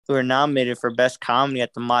We were nominated for Best Comedy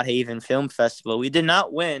at the Mott Haven Film Festival. We did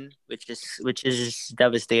not win, which is just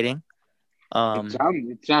devastating.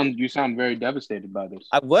 You sound very devastated by this.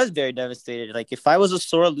 I was very devastated. Like, if I was a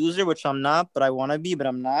sore loser, which I'm not, but I want to be, but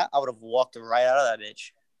I'm not, I would have walked right out of that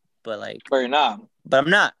bitch. But like, But you're not. But I'm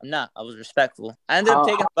not. I was respectful. I ended up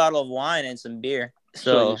taking a bottle of wine and some beer.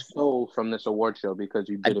 So you stole from this award show because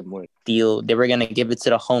you didn't win. They were gonna give it to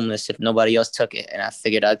the homeless if nobody else took it, and I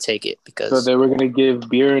figured I'd take it because. So they were gonna give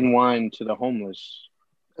beer and wine to the homeless.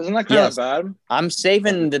 Isn't that kind of bad? I'm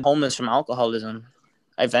saving the homeless from alcoholism.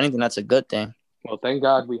 If anything, that's a good thing. Well, thank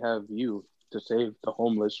God we have you to save the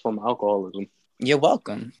homeless from alcoholism. You're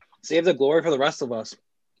welcome. Save the glory for the rest of us.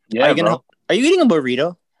 Yeah, Are you eating a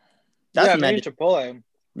burrito? I'm eating Chipotle.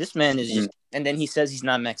 This man is just, and then he says he's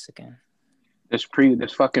not Mexican. This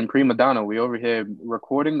fucking prima donna. We over here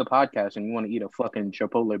recording the podcast, and you want to eat a fucking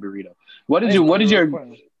Chipotle burrito. What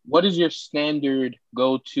is your standard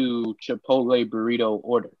go-to Chipotle burrito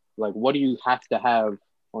order? Like, what do you have to have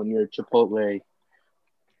on your Chipotle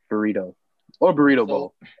burrito or burrito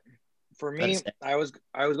bowl? For me, I always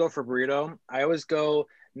go for burrito. I always go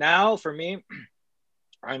now. For me,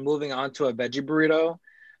 I'm moving on to a veggie burrito.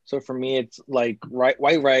 So for me, it's like white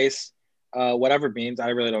rice, whatever beans.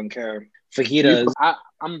 I really don't care. Fajitas.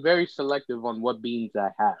 I'm very selective on what beans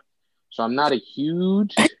I have. So I'm not a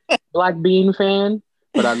huge black bean fan,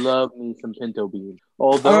 but I love me some pinto beans.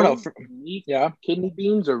 Although kidney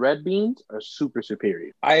beans or red beans are super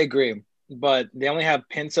superior. I agree. But they only have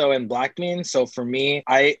pinto and black beans. So for me,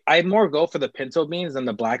 I more go for the pinto beans than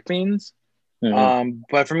the black beans. Mm-hmm.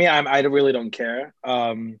 But for me, I really don't care.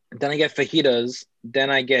 Then I get fajitas. Then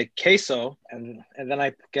I get queso. And then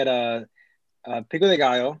I get a pico de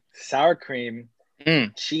gallo, sour cream,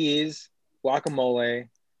 cheese, guacamole.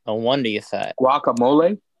 No wonder you're fat.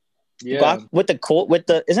 Guacamole? Yeah. With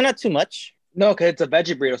the isn't that too much? No, because it's a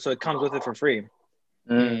veggie burrito, so it comes with it for free.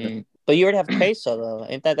 But you already have queso though.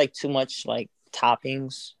 Ain't that like too much like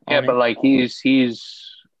toppings? Yeah, but like he's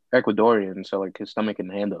Ecuadorian, so like his stomach can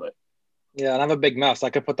handle it. Yeah, and I have a big mouth, so I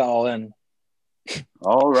could put that all in.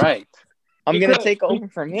 All right. I'm going to take over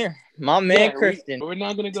from here. My man, Christian. We're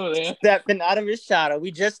not going to go there. Stepping out of his shadow. We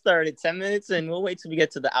just started 10 minutes and we'll wait till we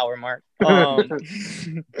get to the hour mark. What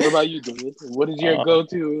about you, David? What is your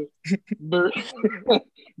go-to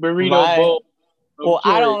burrito bowl? Well,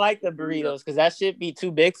 I don't like the burritos because that shit be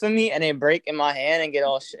too big for me and then break in my hand and get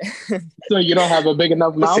all shit. So you don't have a big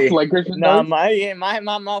enough mouth like Christian does? My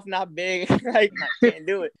mouth not big. Like, I can't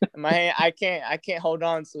do it. My hand, I can't hold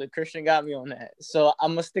on to it. Christian got me on that. So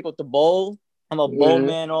I'm gonna stick with the bowl. I'm a bowl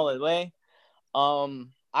man all the way.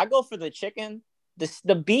 I go for the chicken.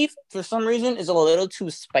 The beef for some reason is a little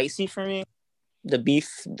too spicy for me. The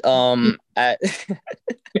beef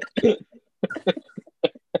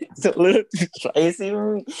it's a little too spicy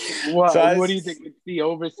for me. What? So what do you think? It's the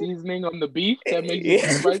over seasoning on the beef that makes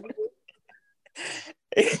it spicy?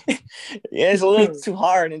 Yeah, it's a little too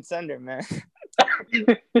hard and tender, man.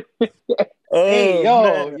 Hey,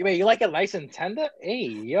 yo, wait, you like it nice and tender? Hey,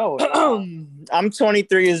 yo. I'm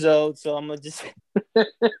 23 years old, so I'm gonna just.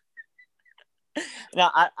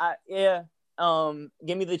 Now,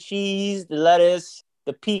 give me the cheese, the lettuce,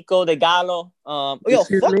 the pico de gallo.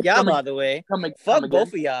 Fuck y'all, by the way. Fuck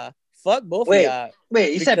both of y'all. Fuck both of y'all.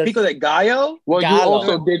 Wait, you said pico de gallo? Well, gallo. You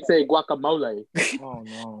also did say guacamole. Oh,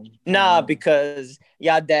 no. Nah, because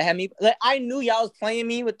y'all that had me. Like, I knew y'all was playing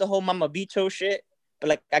me with the whole Mama Bicho shit, but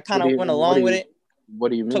like I kind of went along with it. What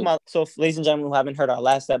do you mean? So, ladies and gentlemen who haven't heard our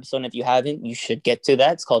last episode, and if you haven't, you should get to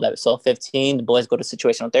that. It's called episode 15. The boys go to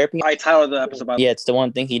situational therapy. I titled the episode. Yeah, it's the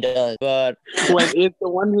one thing he does. But it's the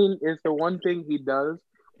one thing he does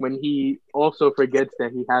when he also forgets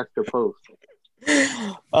that he has to post.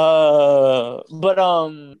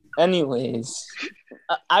 Anyways,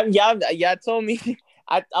 y'all told me.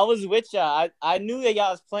 I was with y'all. I knew that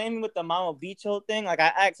y'all was playing me with the Mama Bicho thing. Like,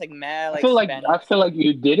 I act like mad. Like, I feel like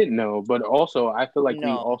you didn't know, but also I feel like we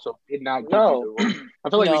also did not know. I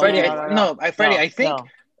feel like Freddie. I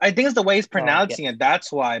think it's the way he's pronouncing it.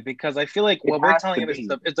 That's why, because I feel like what we're telling him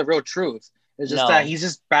is the real truth. It's just that he's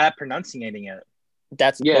just bad at pronunciating it.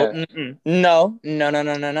 That's no. Well,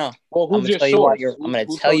 I'm gonna tell you why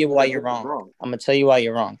you're wrong. I'm gonna tell you why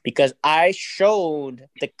you're wrong because I showed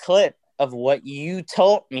the clip of what you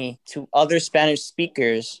told me to other Spanish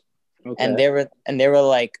speakers, and they were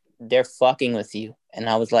like, they're fucking with you, and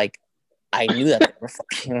I was like, I knew that they were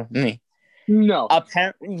fucking with me. No,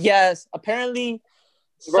 apparently.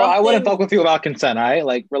 Bro, I wouldn't fuck with you without consent.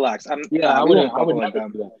 Like, relax. I wouldn't like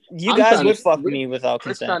that. You guys would fuck me without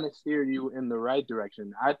consent. We're trying to steer you in the right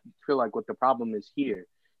direction. I feel like what the problem is here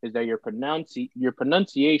is that your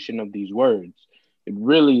pronunciation of these words It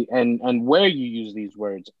really and where you use these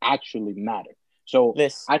words actually matter. So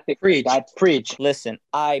listen, I think preach. Listen,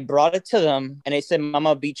 I brought it to them, and they said,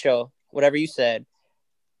 "Mama bicho," whatever you said,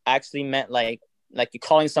 actually meant like you're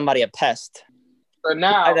calling somebody a pest. So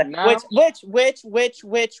now,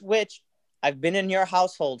 which I've been in your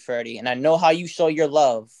household, Freddy, and I know how you show your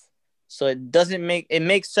love. So it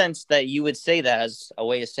makes sense that you would say that as a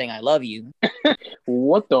way of saying I love you.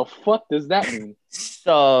 What the fuck does that mean?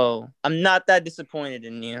 So I'm not that disappointed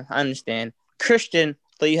in you. I understand. Christian,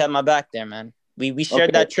 thought you had my back there, man. We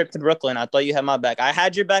shared that trip to Brooklyn. I thought you had my back. I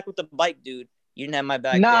had your back with the bike, dude. You didn't have my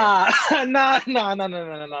back. Nah. You didn't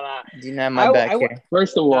have my back here.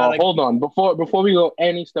 First of all, hold on. Before we go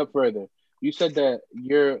any step further, you said that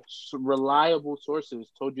your reliable sources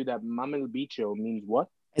told you that Mamel Bicho means what?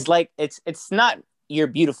 It's like it's not you're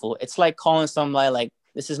beautiful. It's like calling somebody like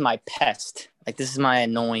this is my pest. Like this is my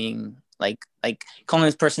annoying. Like calling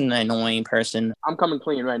this person an annoying person. I'm coming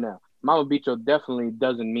clean right now. Mama Bicho definitely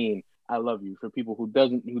doesn't mean I love you. For people who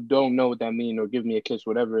don't know what that means or give me a kiss,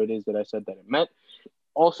 whatever it is that I said that it meant.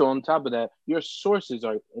 Also, on top of that, your sources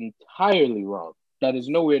are entirely wrong. That is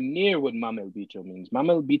nowhere near what Mamel Bicho means.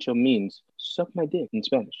 Mamel Bicho means suck my dick in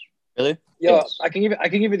Spanish. Really? Yo, yes. I can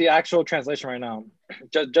give you the actual translation right now,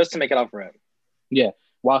 just to make it up for it. Yeah.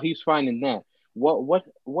 While he's finding that, what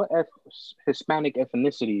Hispanic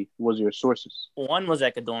ethnicity was your sources? One was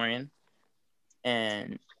Ecuadorian,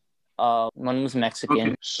 and one was Mexican.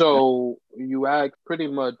 Okay. So you act pretty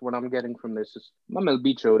much what I'm getting from this is Mamel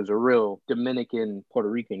Bicho is a real Dominican, Puerto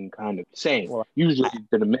Rican kind of saying. Well, usually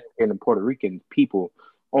the Dominican and Puerto Rican people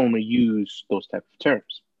only use those type of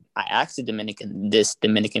terms. I asked this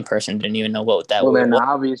Dominican person didn't even know what that was. Well, then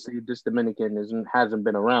obviously this Dominican hasn't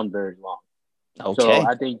been around very long. Okay. So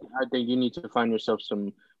I think you need to find yourself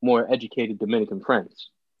some more educated Dominican friends.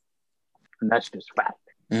 And that's just fact.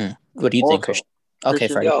 What do you think, Christian? Okay,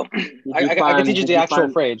 Freddy. Yo, I can teach you the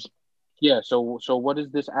actual phrase. Yeah, so what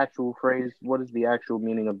is this actual phrase? What is the actual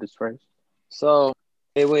meaning of this phrase? So,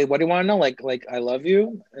 wait, what do you want to know? Like I love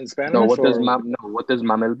you in Spanish? No, what does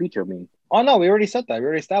Mamel Bicho mean? Oh no, we already said that. We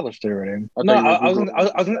already established it already. I was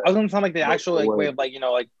gonna sound like the actual way of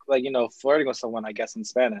flirting with someone, I guess, in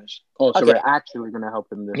Spanish. Oh, so we're actually gonna help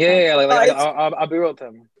him this time. Yeah, I'll be real with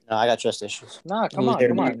him. No, I got trust issues. Nah, come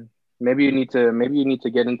on. Maybe you need to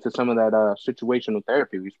get into some of that situational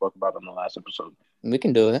therapy we spoke about on the last episode. We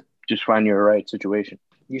can do it. Just find your right situation.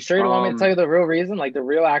 You sure you don't want me to tell you the real reason, like the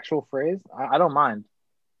real actual phrase? I don't mind.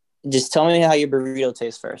 Just tell me how your burrito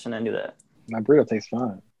tastes first, and then do that. My burrito tastes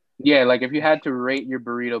fine. Yeah, like if you had to rate your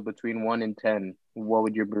burrito between 1 and 10, what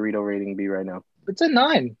would your burrito rating be right now? It's a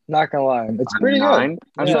 9. Not gonna lie, it's pretty 9?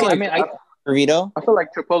 Good. Burrito. I feel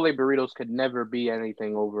like Chipotle burritos could never be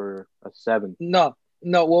anything over a 7. No.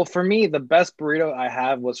 Well, for me, the best burrito I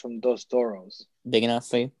have was from Dos Toros. Big enough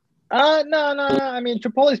for you? No. I mean,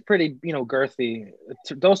 Chipotle's pretty, girthy.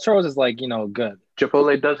 Dos Toros is like, good.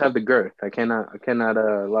 Chipotle does have the girth. I cannot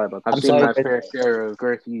lie about that. I've seen my fair share of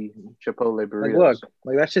girthy Chipotle burritos.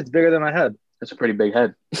 Like that shit's bigger than my head. That's a pretty big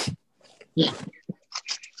head. Yeah.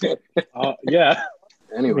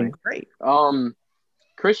 Anyway, great.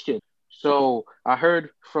 Christian. So I heard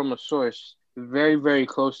from a source very, very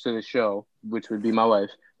close to the show, which would be my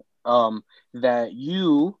wife, that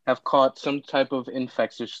you have caught some type of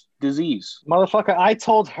infectious disease. Motherfucker, I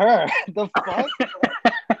told her. The fuck?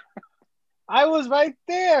 I was right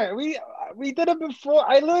there. We did it before.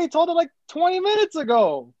 I literally told her like 20 minutes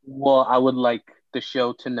ago. Well, I would like the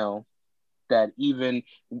show to know that even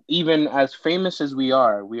as famous as we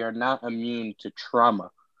are not immune to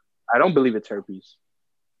trauma. I don't believe it's herpes.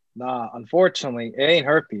 Nah, unfortunately, it ain't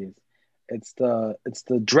herpes. It's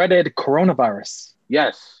the dreaded coronavirus.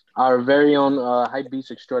 Yes. Our very own hype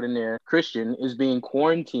beast extraordinaire, Christian, is being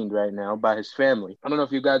quarantined right now by his family. I don't know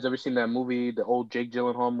if you guys ever seen that movie, the old Jake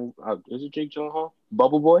Gyllenhaal movie. Is it Jake Gyllenhaal?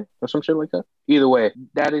 Bubble Boy or some shit like that? Either way,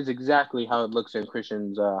 that is exactly how it looks in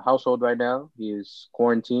Christian's household right now. He is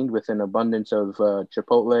quarantined with an abundance of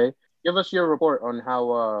Chipotle. Give us your report on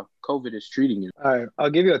how COVID is treating you. All right, I'll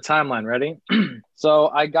give you a timeline. Ready? So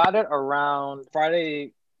I got it around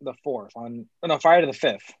Friday the 4th Friday the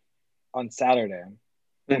 5th on Saturday.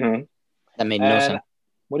 Mm-hmm. That made no sense.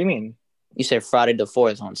 What do you mean? You said Friday the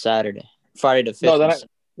 4th on Saturday. Friday the 5th.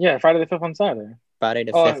 No, Friday the 5th on Saturday. Friday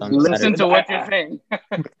the 5th on Saturday. Listen to what you're saying.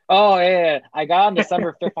 Oh, yeah. I got on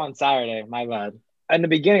December 5th on Saturday. My bad. In the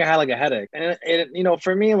beginning, I had like a headache. And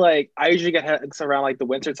for me, like, I usually get headaches around like the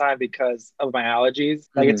winter time because of my allergies.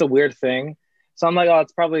 Like, It's a weird thing. So I'm like, oh,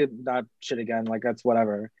 it's probably not shit again. Like, that's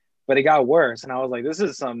whatever. but it got worse. And I was like, this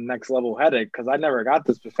is some next level headache because I never got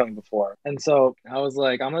this feeling before. And so I was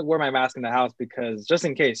like, I'm gonna wear my mask in the house because just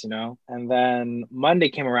in case, And then Monday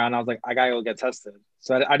came around, I was like, I gotta go get tested.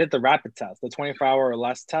 So I did the rapid test, the 24-hour or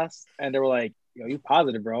less test, and they were like, yo, you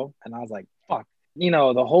positive, bro? And I was like, fuck.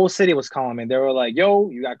 The whole city was calling me. They were like, yo,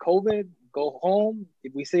 you got COVID, go home.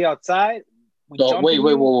 If we see you outside, wait.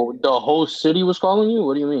 The whole city was calling you?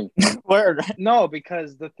 What do you mean? Word. No,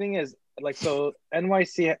 because the thing is, so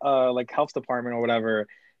NYC, health department or whatever,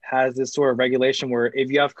 has this sort of regulation where if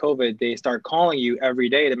you have COVID, they start calling you every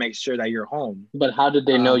day to make sure that you're home. But how did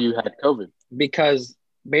they know you had COVID? Because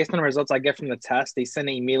based on the results I get from the test, they send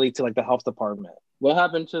it immediately to the health department. What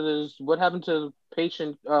happened to this? What happened to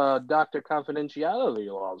patient doctor confidentiality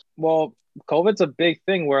laws? Well, COVID's a big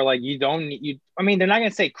thing where I mean, they're not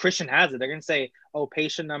gonna say Christian has it. They're gonna say, oh,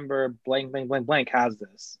 patient number blank blank blank blank has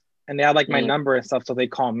this, and they have my number and stuff, so they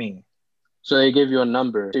call me. So they give you a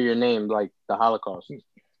number to your name, like the Holocaust.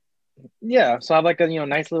 Yeah, so I have a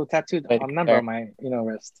nice little tattooed number on my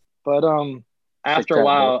wrist. But after a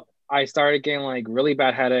while, I started getting really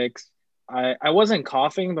bad headaches. I wasn't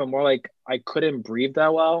coughing, but more I couldn't breathe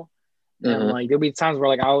that well. And there'd be times where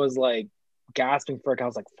I was gasping for it. I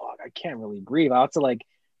was like, fuck, I can't really breathe. I had to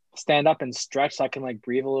stand up and stretch so I can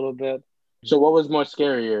breathe a little bit. So what was more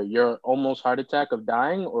scarier, your almost heart attack of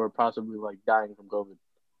dying or possibly dying from COVID?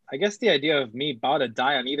 I guess the idea of me about to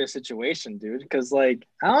die on either situation, dude, because I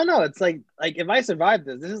don't know. It's like if I survive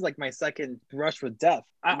this is my second brush with death.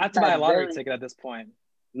 I have to buy a lottery ticket at this point.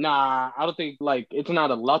 Nah, I don't think it's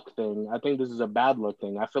not a luck thing. I think this is a bad luck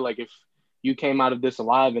thing. I feel like if you came out of this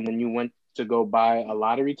alive and then you went to go buy a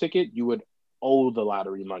lottery ticket, you would owe the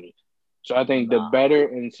lottery money. So I think the better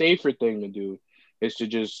and safer thing to do is to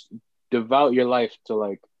just devote your life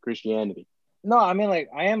to Christianity. No, I mean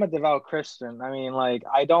I am a devout Christian. I mean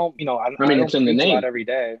I don't, I mean don't it's in the name every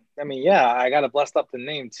day. I mean, yeah, I gotta bless up the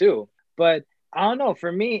name too. But I don't know.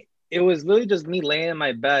 For me, it was really just me laying in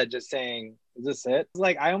my bed, just saying, "Is this it?"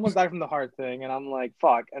 It's I almost died from the heart thing, and I'm like,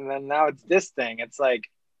 "Fuck!" And then now it's this thing. It's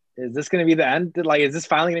is this gonna be the end? Is this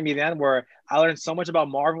finally gonna be the end? Where I learned so much about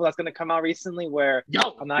Marvel that's gonna come out recently, where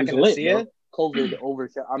I'm not gonna see it. COVID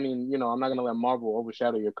overshadow. I mean, I'm not gonna let Marvel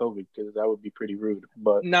overshadow your COVID because that would be pretty rude.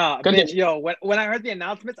 But no, bitch, when I heard the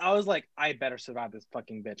announcements, I was like, I better survive this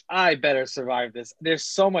fucking bitch. I better survive this. There's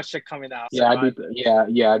so much shit coming out. Yeah,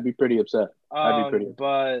 I'd be pretty upset.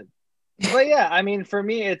 But yeah, I mean, for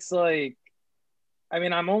me, it's I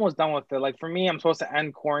mean, I'm almost done with it. For me, I'm supposed to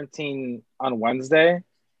end quarantine on Wednesday.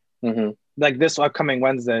 Mm-hmm. This upcoming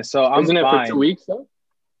Wednesday. So I'm Isn't it fine. for 2 weeks though?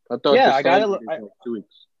 I thought I got it. 2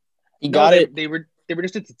 weeks. You got it. They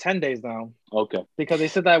reduced it to 10 days now. Okay. Because they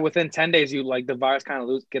said that within 10 days, you the virus kind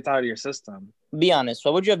of gets out of your system. Be honest.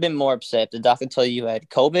 What would you have been more upset if the doctor told you had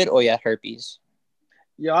COVID or you had herpes?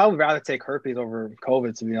 Yeah, I would rather take herpes over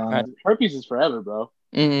COVID, to be honest. Herpes is forever, bro.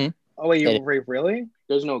 Mm-hmm. Oh wait, really?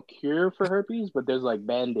 There's no cure for herpes, but there's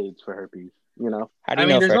Band-Aids for herpes. How do you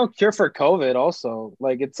know there's no cure for COVID. Also,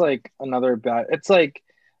 it's another bad. It's I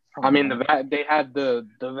mean, they have the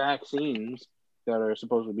vaccines that are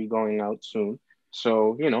supposed to be going out soon.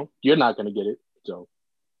 So, you're not going to get it. So,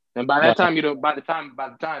 and by that time, by the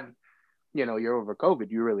time, you're over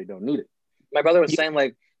COVID, you really don't need it. My brother was saying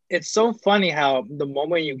it's so funny how the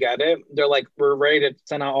moment you get it, they're we're ready to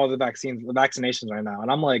send out all the vaccinations right now.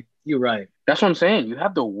 And I'm like, you're right. That's what I'm saying. You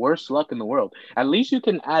have the worst luck in the world. At least you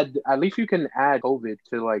can add COVID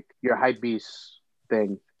to your hypebeast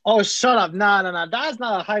thing. Oh, shut up. No. That's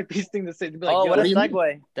not a hype beast thing to say. To be what a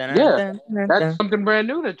segue. Yeah, that's something brand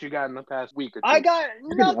new that you got in the past week or two. I got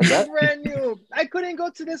nothing brand new. I couldn't go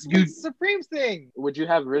to this Supreme thing. Would you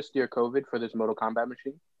have risked your COVID for this Mortal Kombat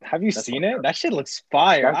machine? Have you seen it? That shit looks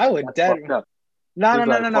fire. I would dead. No.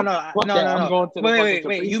 Wait.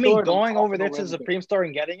 You mean going over there to the Supreme store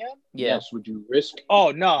and getting it? Yes. Would you risk? Oh,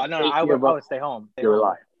 no. I would stay home. You're a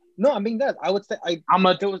liar. No, I mean that. I would stay. How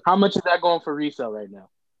much is that going for resale right now?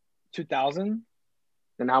 2,000.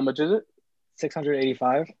 And how much is it?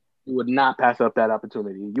 685. You would not pass up that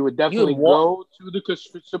opportunity. You would definitely go to the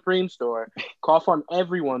Supreme store, cough on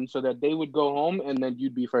everyone so that they would go home, and then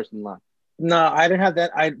you'd be first in line. No, I didn't have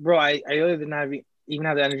that. I really didn't even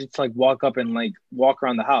have the energy to walk up and walk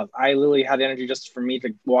around the house. I literally had the energy just for me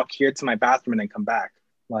to walk here to my bathroom and then come back.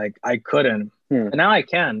 I couldn't. And now I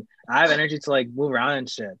can. I have energy to move around and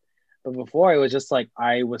shit. But before, it was just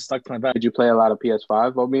I was stuck to my bed. Did you play a lot of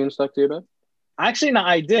PS5 while being stuck to your bed? Actually, no,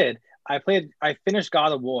 I did. I finished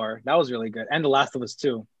God of War. That was really good. And The Last of Us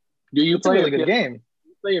 2. Do you play a really good game?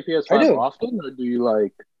 You play your PS5 often, or do you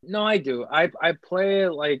No, I do. I play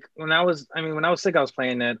like when I was sick, I was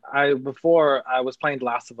playing it. Before I was playing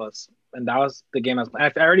Last of Us, and that was the game I was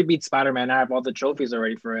playing. I already beat Spider-Man. I have all the trophies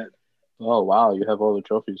already for it. Oh wow, you have all the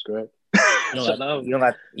trophies, great. You don't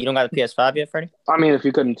got the PS5 yet, Freddy? I mean, if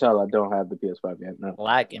you couldn't tell, I don't have the PS5 yet. No.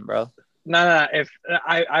 Lagging, bro. No. If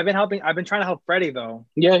I've been trying to help Freddy though.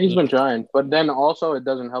 Yeah, he's been trying, but then also it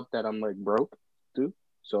doesn't help that I'm like broke too.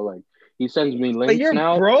 So like he sends me links but you're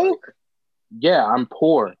now. Broke? Yeah, I'm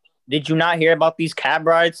poor. Did you not hear about these cab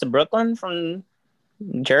rides to Brooklyn from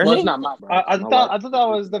Jersey? Well, it's not my bride. I thought that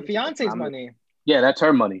was the fiance's money. Yeah, that's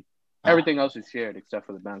her money. Everything else is shared except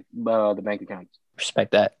for the bank accounts.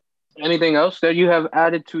 Respect that. Anything else that you have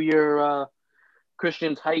added to your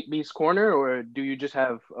Christian's hype beast corner, or do you just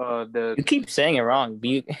have the? You keep saying it wrong.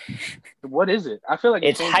 What is it? I feel like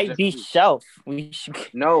it's hype beast shelf.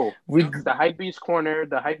 The hype beast corner,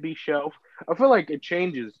 the hype beast shelf. I feel like it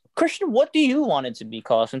changes. Christian, what do you want it to be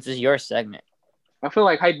called since it's your segment? I feel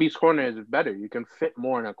like hype beast corner is better. You can fit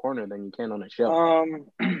more in a corner than you can on a shelf.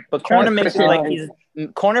 But corner makes it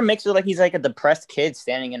like he's like a depressed kid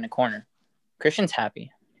standing in the corner. Christian's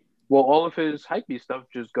happy. Well, all of his hypebeast stuff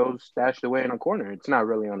just goes stashed away in a corner. It's not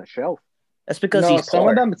really on a shelf. That's because he's some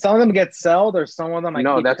poor. Of them get sold, or some of them I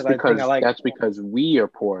keep that's because we are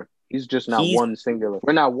poor. He's just not one singular.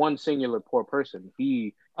 We're not one singular poor person.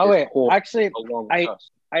 Poor actually,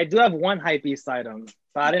 I do have one hypebeast item,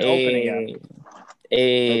 but I didn't open it yet.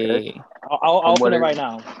 Okay. I'll open it right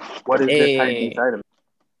now. What is this hypebeast item?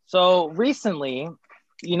 So recently,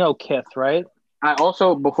 Kith, right? I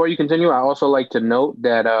also, before you continue, I also like to note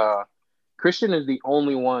that Christian is the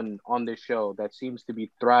only one on this show that seems to be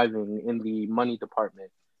thriving in the money department,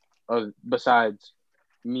 besides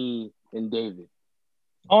me and David.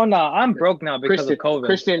 Oh no, I'm broke now because of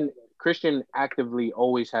COVID. Christian actively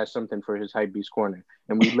always has something for his hype beast corner,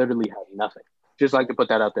 and we literally have nothing. Just like to put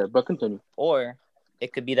that out there, but continue. Or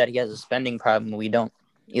it could be that he has a spending problem. We don't.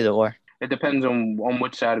 Either or. It depends on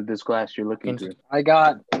which side of this glass you're looking through. I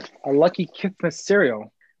got a Lucky Christmas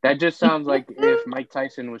cereal. That just sounds like if Mike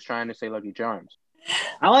Tyson was trying to say Lucky Charms.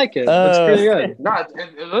 I like it. It's pretty good. No,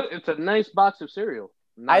 it's a nice box of cereal.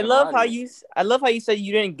 I love how you said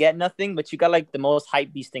you didn't get nothing, but you got like the most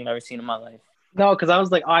hype beast thing I've ever seen in my life. No, because I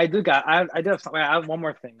was like, I do have something. I have one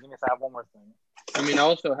more thing. Let me say, I have one more thing. I mean, I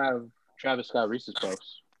also have Travis Scott Reese's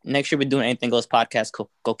Puffs. Next year we're doing Anything Goes podcast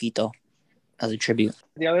Coquito as a tribute.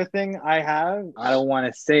 The other thing I have, I don't want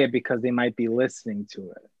to say it because they might be listening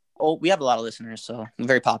to it. Oh, we have a lot of listeners, so I'm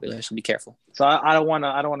very popular, so be careful. So I don't want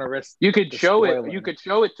to risk. You could show it. You could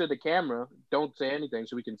show it to the camera. Don't say anything,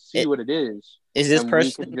 so we can see what it is. Is this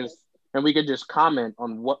person? We could just comment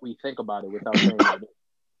on what we think about it without saying it.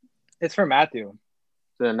 It's for Matthew.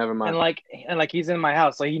 So never mind. And like he's in my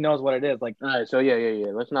house, so he knows what it is. Like, all right, so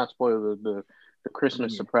yeah. Let's not spoil the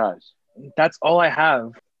Christmas surprise. That's all I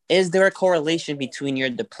have. Is there a correlation between your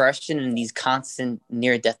depression and these constant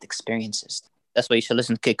near-death experiences? That's why you should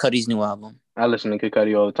listen to Kid Cudi's new album. I listen to Kid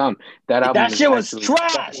Cudi all the time. That shit was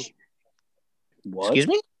trash. What? Excuse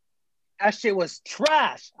me? That shit was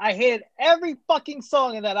trash. I hated every fucking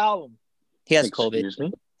song in that album. He has COVID. Excuse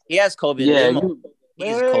me? He has COVID. Yeah,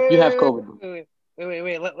 you have COVID.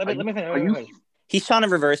 Wait. Let me finish. He's trying to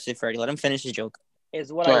reverse it, Freddie. Let him finish his joke.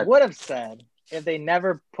 Is what I would have said if they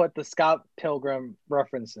never put the Scott Pilgrim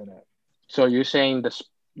reference in it. So you're saying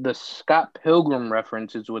the Scott Pilgrim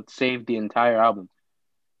reference is what saved the entire album?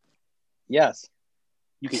 Yes.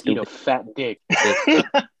 You can eat a fat dick.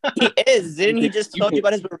 He is. Didn't he just tell you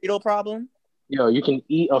about his burrito problem? Yo, you can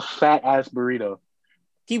eat a fat ass burrito.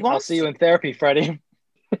 I'll see you in therapy, Freddie.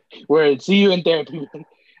 Word, see you in therapy.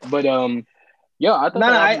 But I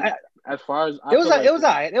thought as far as it was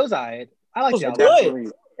alright. I like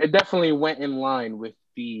it. It definitely went in line with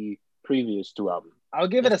the previous two albums. I'll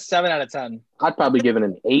give it a 7 out of 10. I'd probably give it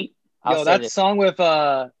an 8. Yo, that song with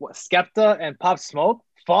Skepta and Pop Smoke,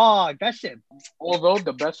 fuck that shit. Although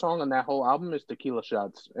the best song on that whole album is Tequila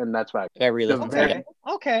Shots, and that's right.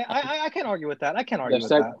 Okay, I can't argue with that.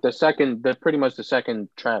 Pretty much the second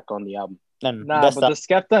track on the album. But the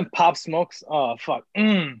Skepta and Pop Smokes, oh fuck,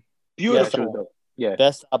 beautiful. Yeah,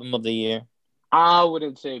 best album of the year. I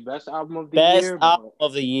wouldn't say best album of the year. Best album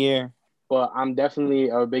of the year. But I'm definitely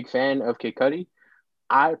a big fan of Kid Cudi.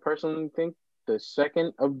 I personally think the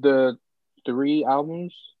second of the 3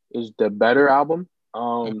 albums is the better album.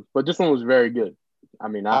 But this one was very good. I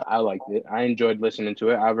mean, I liked it. I enjoyed listening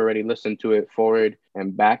to it. I've already listened to it forward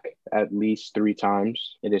and back at least 3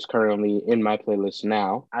 times. It is currently in my playlist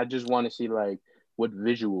now. I just want to see what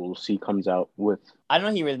visuals he comes out with. I know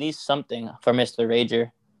he released something for Mr.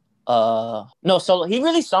 Rager. No, so he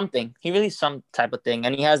released something. He released some type of thing,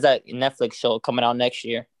 and he has that Netflix show coming out next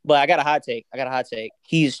year. But I got a hot take.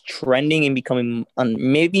 He's trending and becoming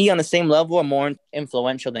maybe on the same level or more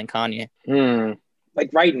influential than Kanye. Like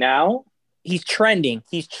right now, he's trending.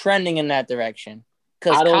 He's trending in that direction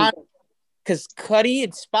because Cudi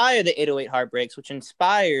inspired the 808 Heartbreaks, which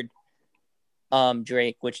inspired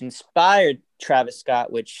Drake, which inspired Travis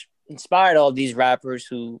Scott, which inspired all these rappers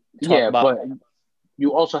who talk about. But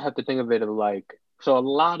you also have to think of it like, so a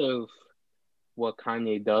lot of what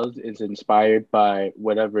Kanye does is inspired by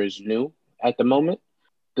whatever is new at the moment.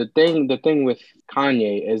 The thing with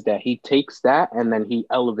Kanye is that he takes that and then he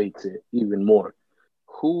elevates it even more.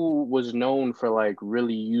 Who was known for like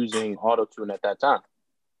really using autotune at that time?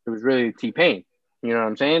 It was really T-Pain. You know what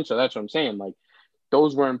I'm saying? So that's what I'm saying. Like,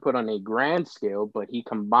 those weren't put on a grand scale, but he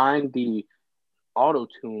combined the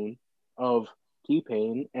autotune of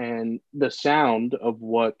T-Pain and the sound of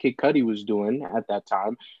what Kid Cudi was doing at that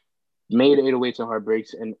time, made 808s and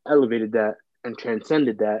Heartbreaks and elevated that and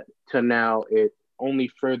transcended that to now it only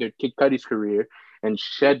furthered Kid Cudi's career and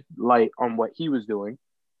shed light on what he was doing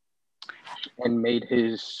and made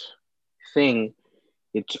his thing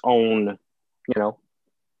its own,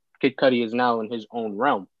 Kid Cudi is now in his own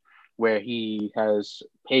realm where he has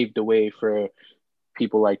paved the way for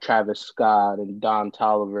people like Travis Scott and Don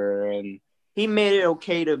Toliver, and he made it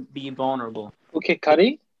okay to be vulnerable. Okay,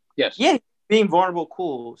 Cudi? Yes. Yeah, being vulnerable,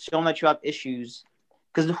 cool. Showing that you have issues.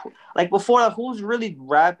 Because, like, before, who's really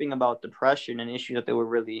rapping about depression and issues that they were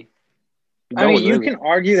really... I mean, you can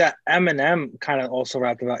argue that Eminem kind of also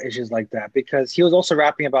rapped about issues like that because he was also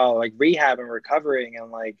rapping about, like, rehab and recovering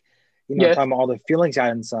and, like, talking about all the feelings he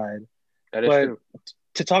had inside. That is true.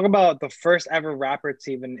 To talk about the first ever rapper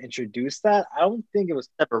to even introduce that, I don't think it was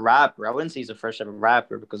ever rapper. I wouldn't say he's the first ever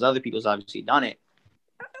rapper because other people's obviously done it.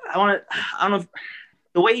 I don't know if,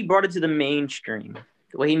 the way he brought it to the mainstream,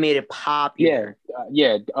 the way he made it popular.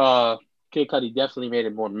 Kid Cudi definitely made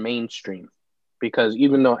it more mainstream because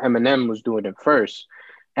even though Eminem was doing it first,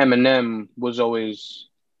 Eminem was always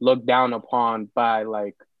looked down upon by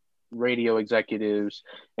like radio executives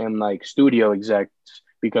and like studio execs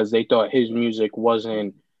because they thought his music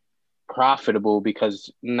wasn't profitable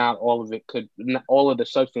because not all of the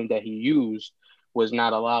substance that he used was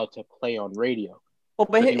not allowed to play on radio. Well,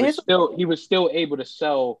 but he was still able to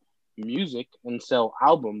sell music and sell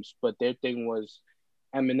albums, but their thing was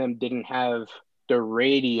Eminem didn't have the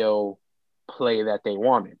radio play that they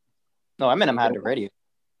wanted. No, Eminem had the radio.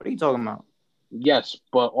 What are you talking about? Yes,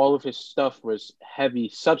 but all of his stuff was heavy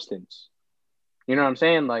substance. You know what I'm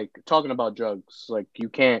saying? Like, talking about drugs. Like, you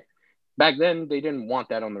can't... Back then, they didn't want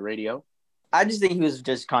that on the radio. I just think he was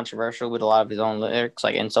just controversial with a lot of his own lyrics,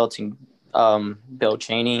 like insulting Bill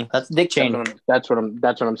Cheney. That's Dick Cheney. That's what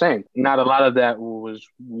I'm saying. Not a lot of that was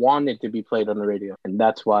wanted to be played on the radio. And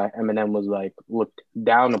that's why Eminem was, like, looked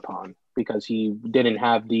down upon because he didn't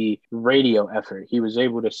have the radio effort. He was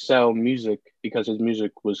able to sell music because his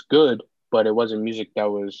music was good, but it wasn't music that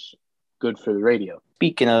was good for the radio.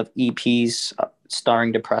 Speaking of EPs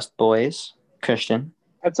starring depressed boys, Christian.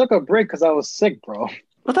 I took a break because I was sick, bro.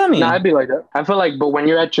 What that mean? Nah, I'd be like that. I feel like, but when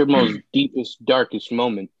you're at your most deepest, darkest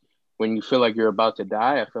moment, when you feel like you're about to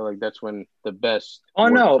die, I feel like that's when the best. Oh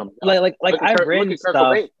no, like I've written stuff.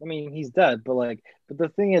 I mean, he's dead, but the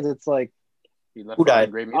thing is, it's like. Who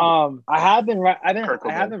died? I have been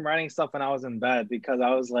writing stuff when I was in bed because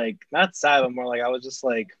I was like not sad, but more like I was just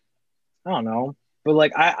like, I don't know. But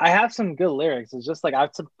like I have some good lyrics. It's just like I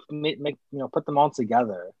have to make put them all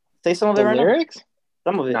together. Say some of the lyrics. Now.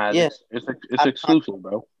 Some of it, nah, yeah. It's exclusive,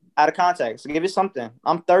 bro. Out of context. Give you something.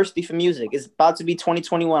 I'm thirsty for music. It's about to be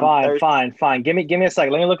 2021. Fine. Give me a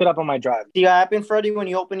second. Let me look it up on my drive. See what happened, Freddy? When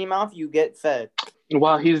you open your mouth, you get fed.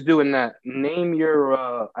 While he's doing that, name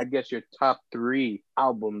your your top 3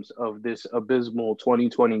 albums of this abysmal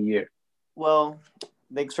 2020 year. Well,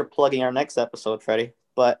 thanks for plugging our next episode, Freddy.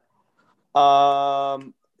 But top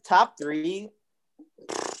 3.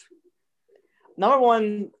 Number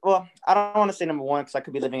 1, well, I don't want to say number 1 because I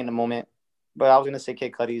could be living in the moment. But I was going to say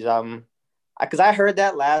Kid Cudi's album. Because I heard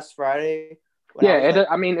that last Friday.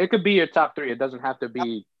 It could be your top 3. It doesn't have to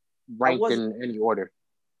be ranked in any order.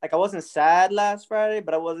 Like, I wasn't sad last Friday,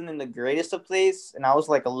 but I wasn't in the greatest of place. And I was,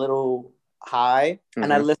 like, a little high. Mm-hmm.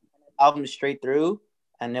 And I listened to the album straight through.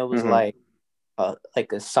 And it was, like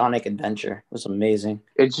a sonic adventure. It was amazing.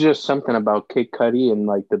 It's just something about Kid Cudi and,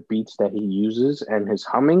 like, the beats that he uses and his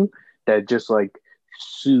humming that just, like,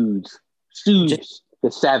 soothes the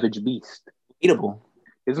savage beast. Eatable.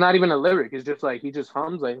 It's not even a lyric. It's just, like, he just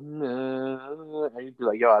hums, like, and you'd be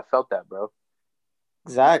like, yo, I felt that, bro.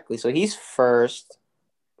 Exactly. So he's first.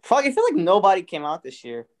 Fuck, I feel like nobody came out this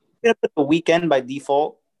year. gonna put The Weeknd by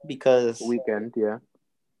default because Weekend, yeah.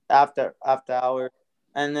 After Hours,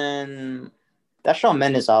 and then that Shawn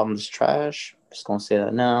Mendes album is trash. Just gonna say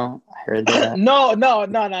that now. I heard that. No.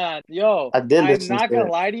 Yo, I did I'm listen not to gonna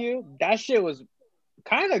it. lie to you. That shit was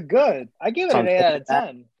kind of good. I give it an 8 out of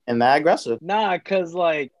 10. And mad aggressive. Nah, cause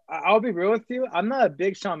like I'll be real with you. I'm not a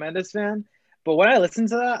big Shawn Mendes fan, but when I listened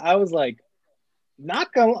to that, I was like,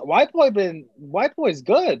 not gonna. White Boy's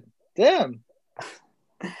good. Damn.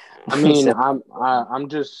 I mean, I'm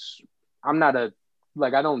not a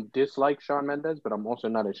like I don't dislike Shawn Mendes, but I'm also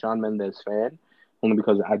not a Shawn Mendes fan, only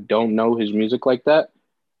because I don't know his music like that.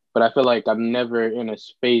 But I feel like I'm never in a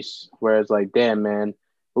space where it's like, damn man,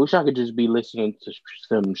 I wish I could just be listening to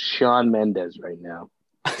some Shawn Mendes right now.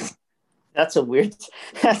 That's a weird thing.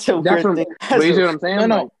 But you see what I'm saying?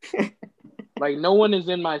 No. Like no one is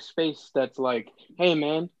in my space that's like, hey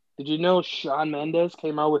man, did you know Shawn Mendes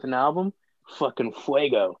came out with an album? Fucking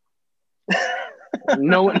fuego.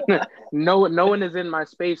 no one is in my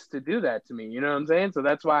space to do that to me. You know what I'm saying? So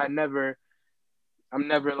that's why I'm never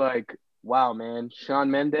like, wow, man,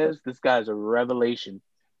 Shawn Mendes, this guy's a revelation.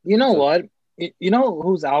 You know what? You know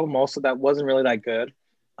whose album also that wasn't really that good?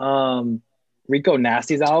 Rico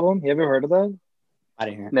Nasty's album. You ever heard of that? I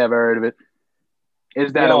didn't hear it. Never heard of it.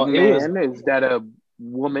 Is that a man? Is that a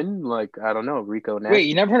woman? Like, I don't know, Rico Nasty. Wait,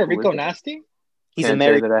 you never heard of Rico Nasty? He's a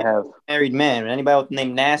married man. Anybody with the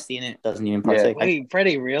name Nasty in it doesn't even partake. Yeah. Wait,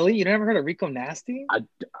 Freddy, really? You never heard of Rico Nasty? I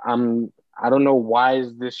don't know why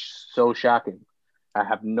is this so shocking. I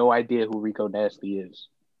have no idea who Rico Nasty is.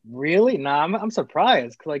 Really? Nah, I'm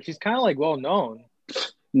surprised. Cause like she's kind of like well known.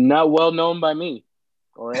 Not well known by me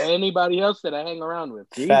or anybody else that I hang around with.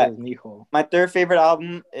 Jesus, Nico. My third favorite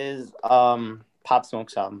album is Pop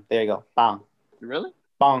Smoke's album. There you go. Bang. Really?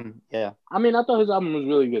 Bang. Yeah. I mean, I thought his album was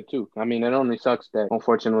really good too. I mean, it only sucks that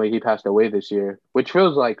unfortunately he passed away this year, which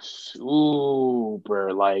feels like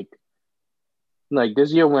super like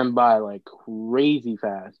this year went by like crazy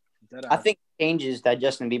fast. I think Changes, that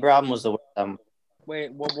Justin Bieber album, was the worst album.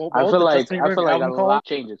 Wait, what I feel like a lot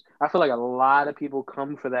changes. I feel like a lot of people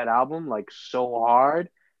come for that album like so hard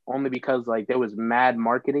only because like there was mad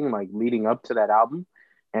marketing like leading up to that album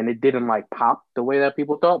and it didn't like pop the way that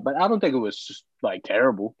people thought. But I don't think it was just like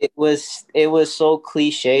terrible. It was so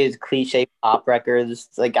cliche pop records.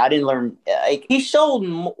 Like I didn't learn. Like he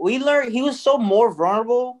was so more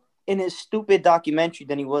vulnerable in his stupid documentary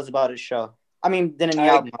than he was about his show. I mean, than in the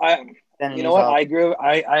album. You know what? I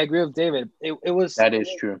agree with David. That is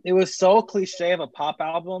true. It was so cliche of a pop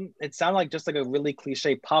album. It sounded like just like a really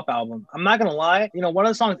cliche pop album. I'm not gonna lie. You know, one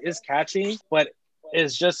of the songs is catchy, but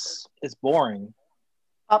it's boring.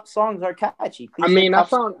 Pop songs are catchy. I mean, I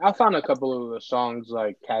found a couple of the songs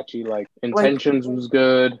like catchy. Like Intentions was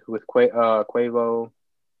good with Quavo.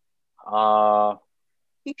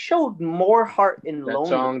 He showed more heart in Lonely.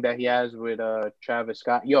 That song that he has with Travis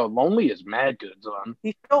Scott. Yo, Lonely is mad good, son.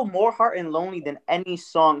 He showed more heart in Lonely than any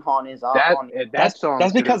song on his album. That's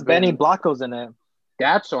because Benny Blanco's in it.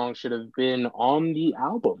 That song should have been on the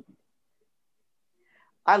album.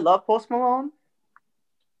 I love Post Malone.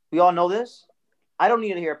 We all know this. I don't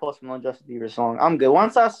need to hear a Post Malone Justin Bieber song. I'm good.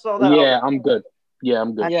 Once I saw that, I'm good. Yeah,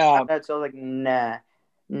 I'm good. So I was like, nah.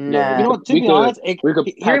 Yeah, you know, to be honest,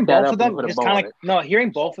 hearing both of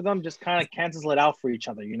them just kind of cancels it out for each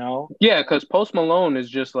other, you know? Yeah, because Post Malone is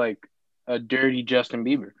just like a dirty Justin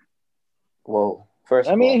Bieber. Whoa.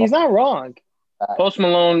 He's not wrong. Post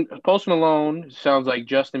Malone sounds like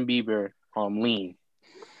Justin Bieber on lean.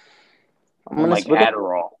 Like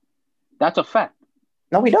Adderall. That's a fact.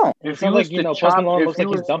 No, we don't. If you like, Post Malone looks like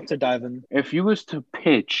he's dumpster diving. If you was to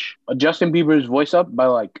pitch Justin Bieber's voice up by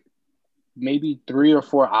like maybe 3 or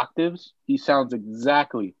 4 octaves, he sounds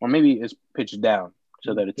exactly, or maybe it's pitched down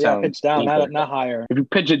so that it sounds pitched down, not higher. If you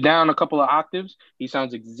pitch it down a couple of octaves, he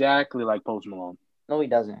sounds exactly like Post Malone. No, he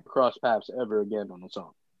doesn't. Cross paths ever again on the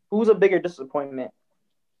song. Who's a bigger disappointment,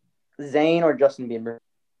 Zayn or Justin Bieber?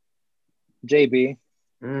 JB.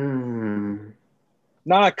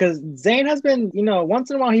 Nah, because Zayn has been, once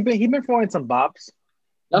in a while he been throwing some bops.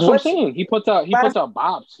 That's what I'm saying. He puts out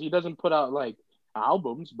bops. He doesn't put out like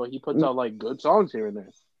albums, but he puts out like good songs here and there.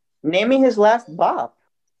 Name me his last bop.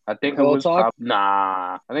 I think it was I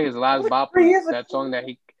think his last bop was that song that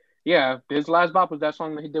his last bop was that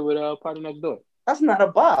song that he did with Party Next Door. That's not a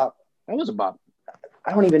bop. That was a bop.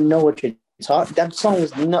 I don't even know what you're talking. That song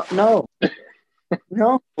was no.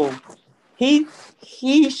 No. He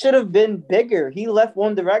should have been bigger. He left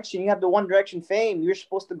One Direction. You have the One Direction fame. You're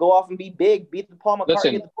supposed to go off and be big, beat the Paul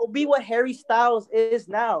McCartney. Be what Harry Styles is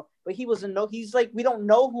now. But he's like, we don't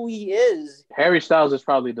know who he is. Harry Styles is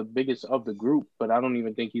probably the biggest of the group, but I don't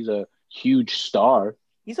even think he's a huge star.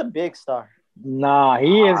 He's a big star. Nah,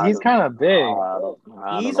 he is. He's kind of big.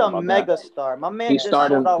 He's a mega star. My man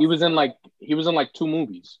He was in like 2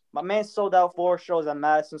 movies. My man sold out 4 shows at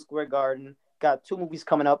Madison Square Garden. Got 2 movies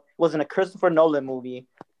coming up. Was in a Christopher Nolan movie.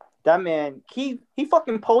 That man, he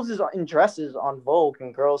fucking poses in dresses on Vogue,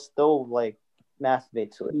 and girls still like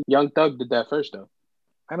masturbate to it. Young Thug did that first though.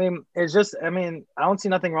 I mean, it's just. I mean, I don't see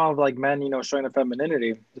nothing wrong with like men, showing their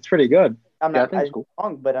femininity. It's pretty good. I'm not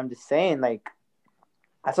wrong, but I'm just saying like.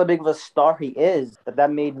 That's how big of a star he is.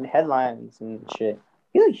 That made headlines and shit.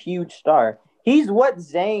 He's a huge star. He's what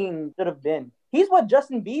Zayn should have been. He's what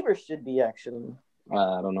Justin Bieber should be, actually.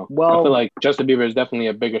 I don't know. Well, I feel like Justin Bieber is definitely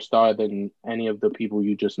a bigger star than any of the people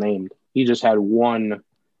you just named. He just had one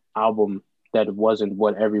album that wasn't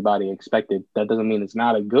what everybody expected. That doesn't mean it's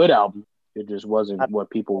not a good album. It just wasn't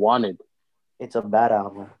what people wanted. It's a bad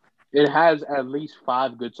album. It has at least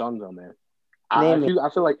 5 good songs on there. I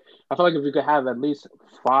feel like if you could have at least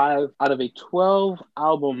 5 out of a 12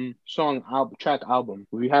 track album,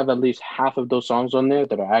 if you have at least half of those songs on there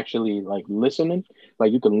that are actually like listening,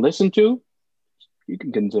 like you can listen to, you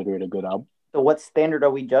can consider it a good album. So what standard are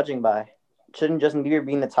we judging by? Shouldn't Justin Bieber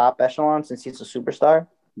be in the top echelon since he's a superstar?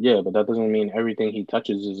 Yeah, but that doesn't mean everything he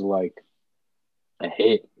touches is like a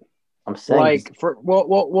hit. I'm saying like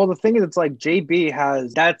the thing is, it's like JB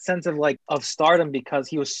has that sense of stardom because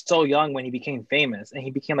he was so young when he became famous and he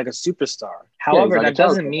became like a superstar. However, that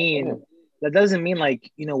doesn't mean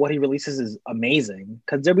like what he releases is amazing,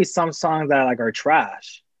 because there'll be some songs that like are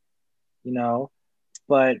trash,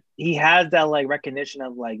 but he has that like recognition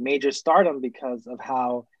of like major stardom because of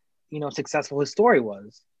how successful his story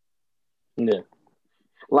was. Yeah,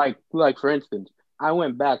 like for instance, I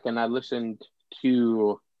went back and I listened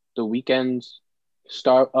to The Weeknd's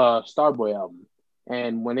Starboy album,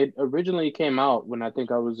 and when it originally came out, when I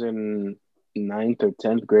think I was in 9th or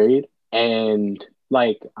 10th grade, and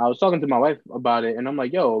like I was talking to my wife about it, and I'm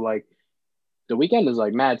like, yo, like The Weeknd is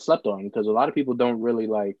like mad slept on, because a lot of people don't really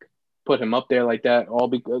like put him up there like that,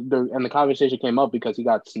 and the conversation came up because he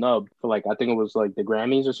got snubbed for like, I think it was like the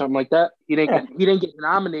Grammys or something like that. He didn't get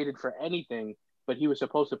nominated for anything, but he was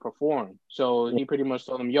supposed to perform. So he pretty much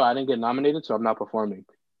told him, yo, I didn't get nominated, so I'm not performing.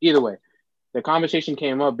 Either way, the conversation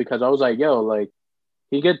came up because I was like, yo, like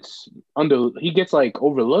he gets like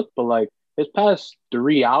overlooked, but like his past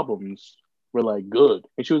 3 albums were like good.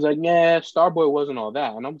 And she was like, yeah, Starboy wasn't all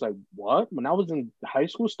that. And I was like, what? When I was in high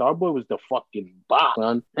school, Starboy was the fucking bomb,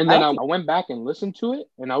 son. And then I went back and listened to it,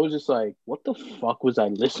 and I was just like, what the fuck was I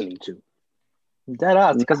listening to? Dead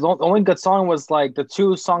ass, because the only good song was like the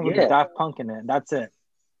 2 songs with the Daft Punk in it. That's it.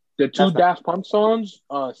 The 2 Daft Punk songs,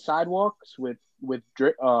 Sidewalks with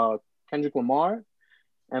Kendrick Lamar,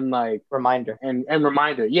 and like Reminder and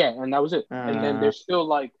Reminder, yeah, and that was it. And then there's still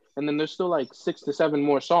like 6 to 7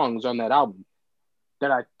 more songs on that album that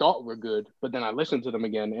I thought were good, but then I listened to them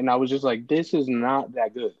again, and I was just like, this is not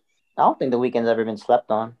that good. I don't think The Weeknd's ever been slept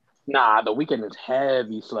on. Nah, The Weeknd is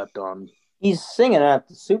heavy slept on. He's singing at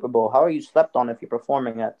the Super Bowl. How are you slept on if you're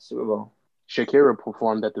performing at the Super Bowl? Shakira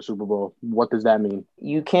performed at the Super Bowl. What does that mean?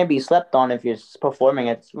 You can't be slept on if you're performing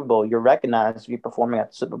at the Super Bowl. You're recognized if you're performing at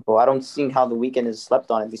the Super Bowl. I don't see how The Weeknd is slept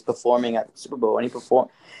on if he's performing at the Super Bowl. And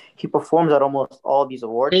he performs at almost all these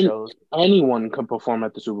award shows. Anyone can perform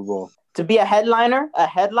at the Super Bowl. To be a headliner,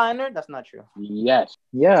 that's not true. Yes.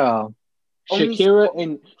 Yeah. Shakira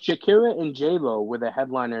and J-Lo were the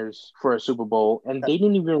headliners for a Super Bowl, and they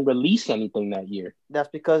didn't even release anything that year. That's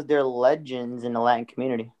because they're legends in the Latin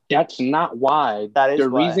community. That's not why. That is the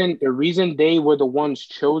reason they were the ones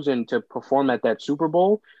chosen to perform at that Super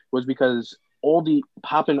Bowl was because all the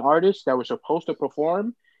poppin' artists that were supposed to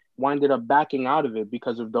perform winded up backing out of it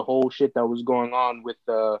because of the whole shit that was going on with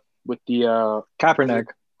the Kaepernick.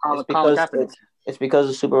 Colin Kaepernick. It's because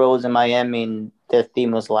the Super Bowl was in Miami and their theme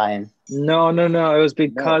was Lion. No. It was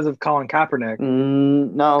because of Colin Kaepernick.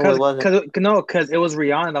 No, it wasn't. Because it was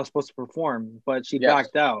Rihanna that was supposed to perform, but she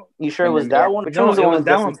backed out. You sure it was that one? No, it was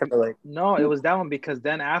that one. No, it was that one because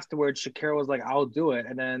then afterwards, Shakira was like, I'll do it.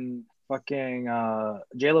 And then fucking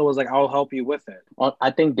J-Lo was like, I'll help you with it. I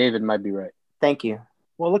think David might be right. Thank you.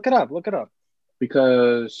 Well, look it up.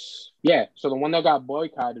 Because, so the one that got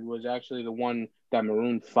boycotted was actually the one that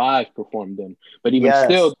Maroon 5 performed in. But even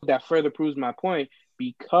still, that further proves my point,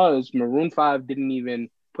 because Maroon 5 didn't even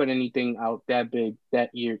put anything out that big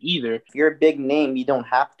that year either. If you're a big name, you don't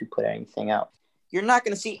have to put anything out. You're not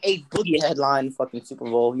going to see A Boogie headline fucking Super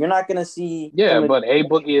Bowl. You're not going to see... Yeah, but A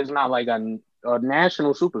Boogie is not like a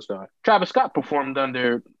national superstar. Travis Scott performed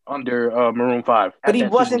under Maroon 5. But he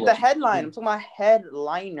wasn't the headline. I'm talking about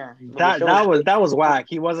headliner. That was whack.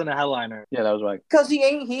 He wasn't a headliner. Yeah, that was whack. Because he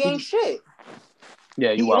ain't shit.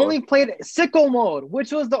 Yeah, he only played Sicko Mode,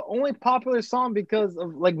 which was the only popular song because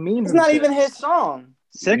of like memes. It's not even his song.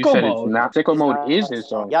 Sicko Mode. It's not. Sicko Mode is his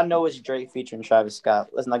song. Y'all know it's Drake featuring Travis Scott.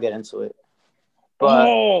 Let's not get into it. But,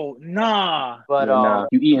 nah. But nah.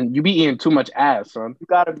 You be eating too much ass, son. You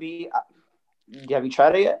gotta be. Have you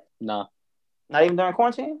tried it yet? Nah. Not even during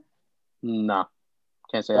quarantine? Nah.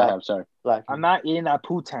 Can't say I have. Sorry. I'm not eating that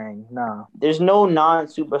poo-tang. Nah. There's no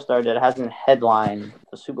non-superstar that hasn't headlined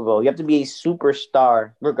the Super Bowl. You have to be a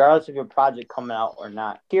superstar, regardless of your project coming out or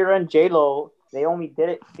not. Kira and J-Lo, they only did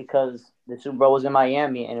it because the Super Bowl was in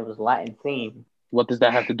Miami and it was Latin themed. What does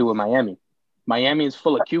that have to do with Miami? Miami is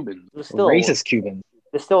full of Cubans. Still racist Cubans.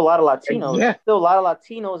 There's still a lot of Latinos. Yeah. There's still a lot of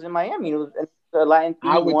Latinos in Miami. It was a Latin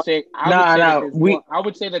theme. I would say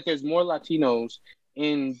that there's more Latinos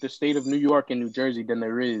in the state of New York and New Jersey than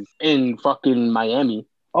there is in fucking Miami.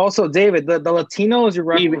 Also, David, the Latinos you're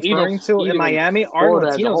referring to in Miami aren't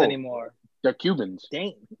Latinos anymore. They're Cubans.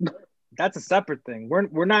 Dang. That's a separate thing.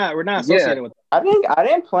 We're not associated with that. I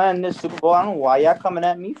didn't plan this Super Bowl. I don't know why y'all coming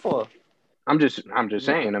at me for. I'm just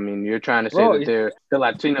saying. I mean, you're trying to say that the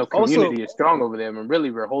Latino community is strong over there, and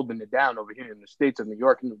really we're holding it down over here in the states of New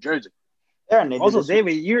York and New Jersey. Also,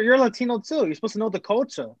 David, you're Latino too. You're supposed to know the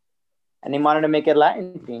culture. And they wanted to make it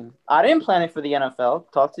Latin theme. I didn't plan it for the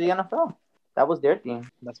NFL. Talk to the NFL. That was their theme.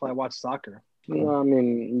 That's why I watch soccer. Well, I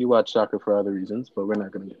mean, you watch soccer for other reasons, but we're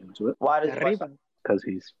not going to get into it. Why does because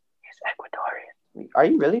he's Ecuadorian. Are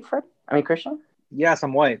you really, Fred? I mean, Christian? Yes,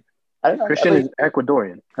 I'm white. Christian is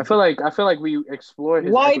Ecuadorian. I feel like we explore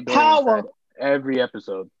his white power every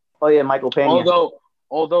episode. Oh yeah, Michael Pena.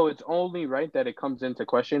 Although it's only right that it comes into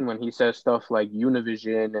question when he says stuff like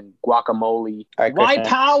Univision and guacamole. Right, white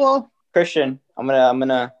power. Christian, I'm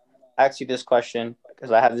gonna ask you this question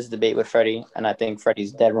because I have this debate with Freddy, and I think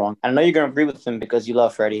Freddy's dead wrong. I know you're gonna agree with him because you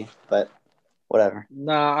love Freddy, but whatever.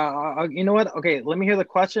 Nah, you know what? Okay, let me hear the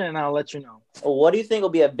question and I'll let you know. What do you think will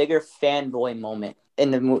be a bigger fanboy moment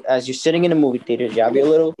in the as you're sitting in the movie theater? You have your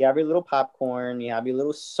little popcorn, you have your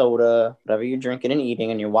little soda, whatever you're drinking and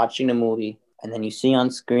eating, and you're watching the movie, and then you see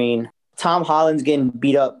on screen Tom Holland's getting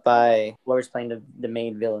beat up by whoever's playing the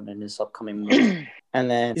main villain in this upcoming movie. And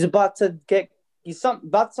then somebody's about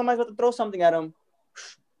to throw something at him.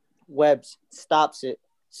 Webbs stops it,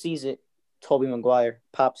 sees it. Tobey Maguire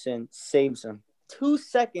pops in, saves him. 2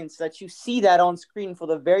 seconds that you see that on screen for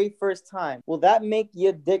the very first time. Will that make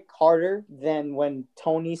your dick harder than when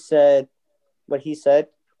Tony said what he said?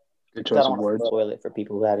 Good choice of words. Spoil it for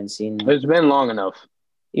people who haven't seen it. It's been long enough.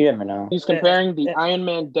 You never know. He's comparing the Iron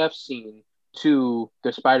Man death scene to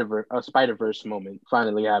the Spider-Verse moment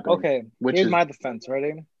finally happening. Okay, here's my defense,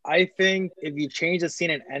 ready? I think if you change the scene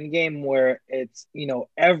in Endgame where it's,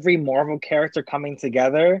 every Marvel character coming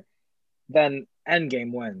together, then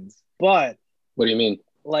Endgame wins. But what do you mean?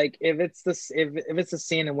 Like if it's a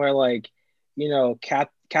scene where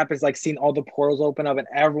Cap is like seeing all the portals open up and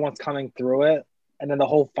everyone's coming through it, and then the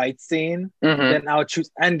whole fight scene, then I would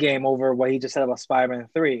choose Endgame over what he just said about Spider-Man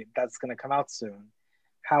 3. That's gonna come out soon.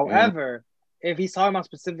 However, if he's talking about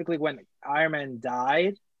specifically when Iron Man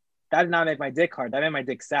died, that did not make my dick hard. That made my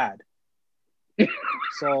dick sad.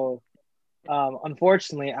 So,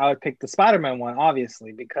 unfortunately, I would pick the Spider-Man one,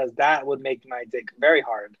 obviously, because that would make my dick very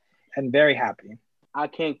hard and very happy. I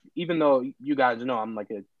can't, even though you guys know I'm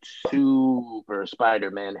like a super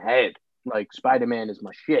Spider-Man head. Like, Spider-Man is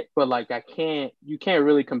my shit. But, like, you can't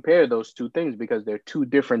really compare those two things because they're two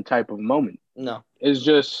different type of moments. No. It's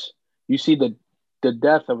just, you see the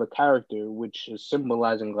death of a character, which is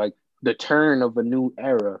symbolizing like the turn of a new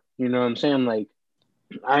era. You know what I'm saying? Like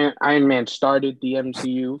Iron Man started the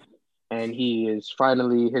MCU and his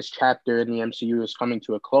chapter in the MCU is coming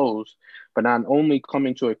to a close, but not only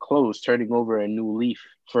coming to a close, turning over a new leaf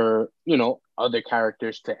for, other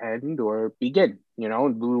characters to end or begin,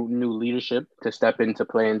 new leadership to step into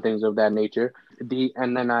play and things of that nature.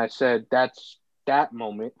 And then I said, that's that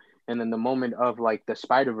moment. And then the moment of like the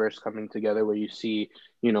Spider-Verse coming together where you see,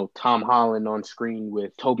 Tom Holland on screen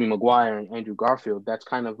with Tobey Maguire and Andrew Garfield, that's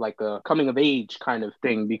kind of like a coming of age kind of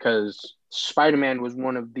thing because Spider-Man was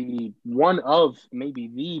one of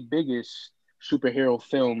maybe the biggest superhero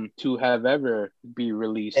film to have ever be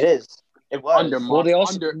released. It is. It was.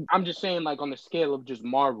 I'm just saying like on the scale of just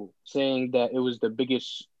Marvel, saying that it was the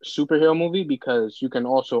biggest superhero movie because you can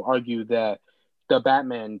also argue that the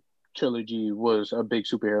Batman trilogy was a big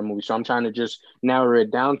superhero movie. So I'm trying to just narrow it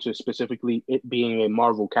down to specifically it being a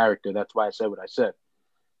Marvel character. That's why I said what I said.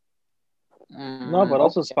 No, but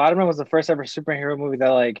also Spider-Man was the first ever superhero movie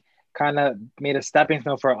that like kind of made a stepping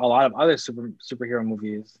stone for a lot of other superhero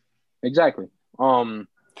movies. Exactly.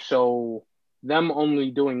 So them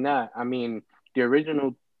only doing that, I mean, the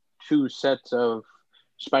original two sets of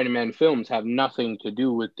Spider-Man films have nothing to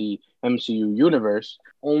do with the MCU universe.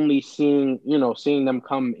 Only seeing them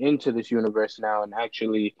come into this universe now and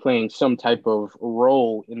actually playing some type of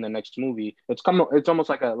role in the next movie. It's almost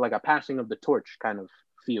like a passing of the torch kind of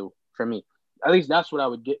feel for me. At least that's what I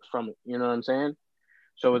would get from it. You know what I'm saying?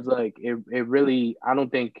 So it's like it really. I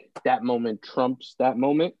don't think that moment trumps that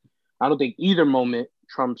moment. I don't think either moment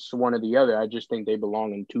trumps one or the other. I just think they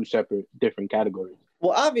belong in two separate, different categories.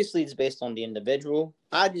 Well, obviously, it's based on the individual.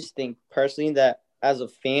 I just think personally that as a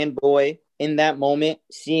fanboy in that moment,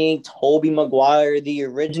 seeing Tobey Maguire, the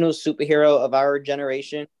original superhero of our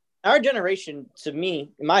generation, to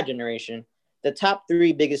me, in my generation, the top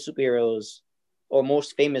three biggest superheroes or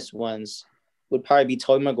most famous ones would probably be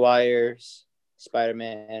Tobey Maguire's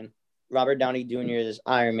Spider-Man, Robert Downey Jr.'s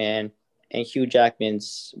Iron Man, and Hugh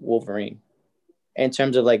Jackman's Wolverine. In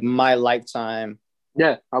terms of like my lifetime.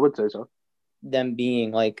 Yeah, I would say so. Them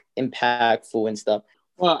being like impactful and stuff.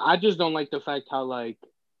 Well, I just don't like the fact how like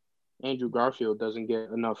Andrew Garfield doesn't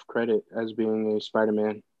get enough credit as being a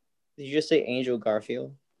Spider-Man. Did you just say Andrew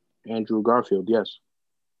Garfield? Andrew Garfield, yes.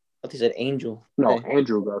 I thought you said Angel. No, okay.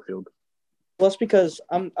 Andrew Garfield. Well, it's because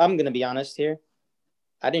I'm gonna be honest here.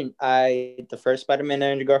 The first Spider-Man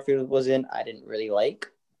that Andrew Garfield was in, I didn't really like.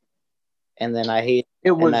 And then I hate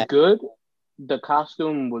it. Was good. The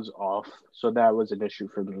costume was off, so that was an issue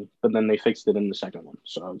for me. But then they fixed it in the second one,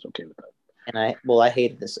 so I was okay with that. And I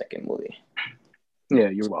hated the second movie. Yeah,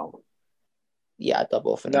 you're welcome. Yeah, I thought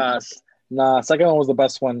both of them. Second one was the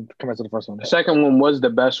best one compared to the first one. The second one was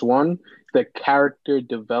the best one. The character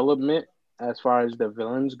development, as far as the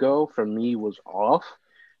villains go, for me was off.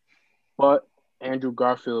 But Andrew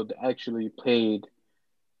Garfield actually played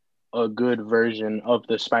a good version of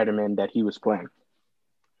the Spider-Man that he was playing.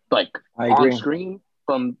 Like on screen,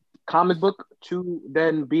 from comic book to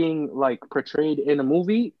then being like portrayed in a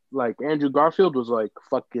movie, like Andrew Garfield was like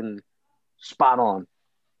fucking spot on.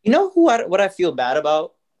 You know what I feel bad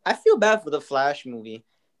about? I feel bad for the Flash movie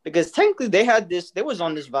because technically they was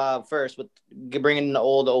on this vibe first with bringing in the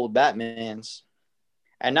old Batmans.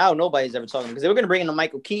 And now nobody's ever talking because they were going to bring in the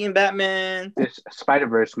Michael Keaton Batman. This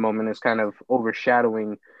Spider-Verse moment is kind of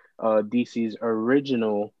overshadowing DC's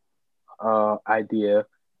original idea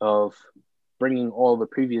of bringing all the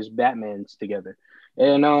previous Batmans together.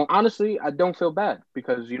 And honestly, I don't feel bad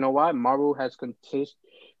because you know why? Marvel has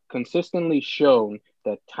consistently shown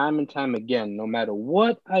that time and time again, no matter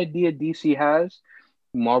what idea DC has,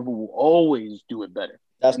 Marvel will always do it better.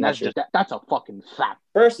 That's a fucking fact.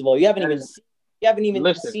 First of all, you haven't even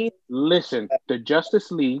seen. Listen, the Justice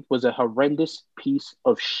League was a horrendous piece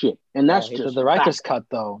of shit, and that's just the director's cut,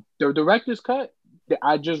 though. The director's cut.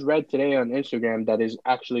 I just read today on Instagram that is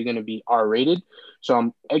actually going to be R-rated, so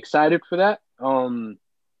I'm excited for that.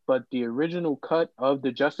 But the original cut of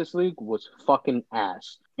the Justice League was fucking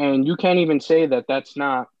ass, and you can't even say that that's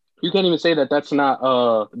not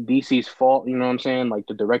DC's fault. You know what I'm saying? Like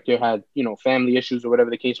the director had family issues or whatever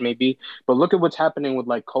the case may be. But look at what's happening with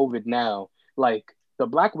like COVID now. Like the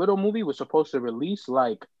Black Widow movie was supposed to release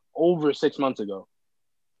like over 6 months ago.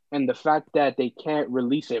 And the fact that they can't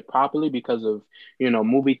release it properly because of,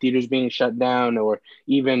 movie theaters being shut down, or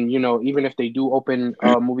even if they do open,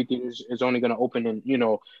 movie theaters is only going to open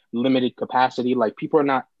in, limited capacity. Like people are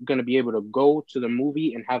not going to be able to go to the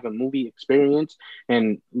movie and have a movie experience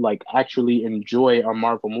and like actually enjoy a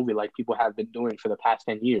Marvel movie like people have been doing for the past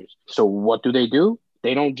 10 years. So what do?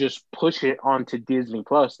 They don't just push it onto Disney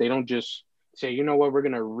Plus. They don't just say, you know what, we're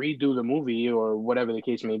going to redo the movie or whatever the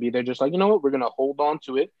case may be. They're just like, you know what, we're going to hold on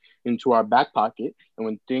to it into our back pocket. And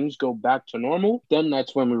when things go back to normal, then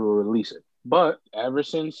that's when we will release it. But ever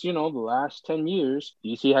since, the last 10 years,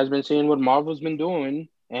 DC has been seeing what Marvel's been doing,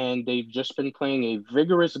 and they've just been playing a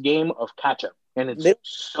vigorous game of catch up. And it's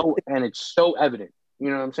so evident. You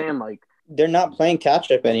know what I'm saying? Like they're not playing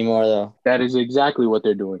catch up anymore, though. That is exactly what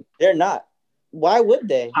they're doing. They're not. Why would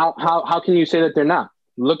they? How can you say that they're not?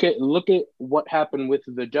 Look at what happened with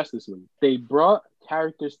the Justice League. They brought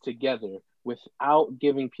characters together without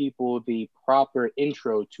giving people the proper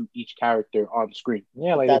intro to each character on screen.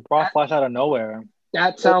 Yeah, like they brought Flash out of nowhere.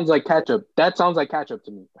 That sounds like catch up. That sounds like catch up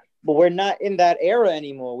to me. But we're not in that era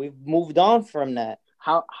anymore. We've moved on from that.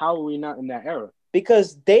 How are we not in that era?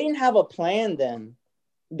 Because they didn't have a plan then.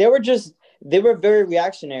 They were very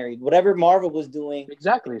reactionary. Whatever Marvel was doing.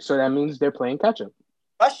 Exactly. So that means they're playing catch up.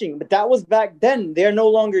 Rushing, but that was back then. They're no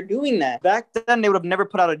longer doing that. Back then, they would have never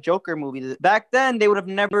put out a Joker movie. Back then, they would have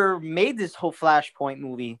never made this whole Flashpoint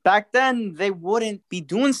movie. Back then, they wouldn't be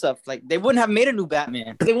doing stuff like they wouldn't have made a new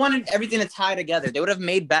Batman. They wanted everything to tie together. They would have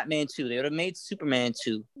made Batman 2. They would have made Superman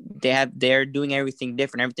 2. They're doing everything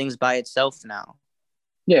different. Everything's by itself now.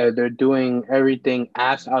 Yeah, they're doing everything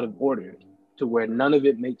ass out of order to where none of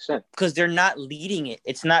it makes sense. Because they're not leading it.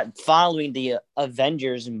 It's not following the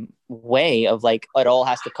Avengers way of like it all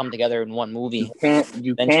has to come together in one movie.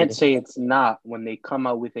 You can't say it's not when they come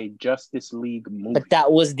out with a Justice League movie. But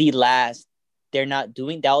that was the last. They're not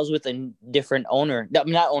doing that. Was with a different owner,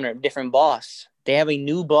 different boss. They have a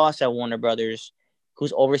new boss at Warner Brothers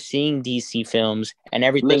who's overseeing DC films, and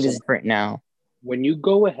everything is different now. When you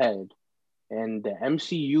go ahead and the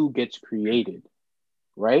MCU gets created,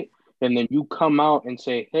 right? And then you come out and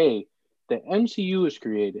say, hey, the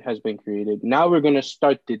MCU has been created. Now we're going to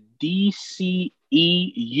start the DCEU.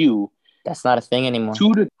 That's not a thing anymore.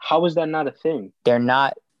 How is that not a thing? They're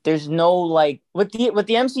not. There's no like with the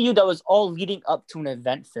MCU that was all leading up to an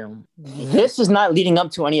event film. This is not leading up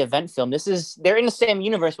to any event film. They're in the same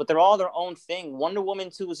universe, but they're all their own thing. Wonder Woman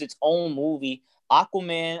 2 is its own movie.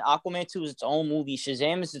 Aquaman 2 is its own movie.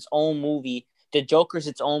 Shazam is its own movie. The Joker's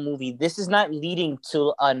its own movie. This is not leading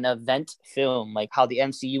to an event film like how the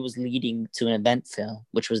MCU was leading to an event film,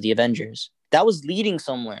 which was the Avengers. That was leading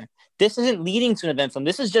somewhere. This isn't leading to an event film.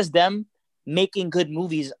 This is just them making good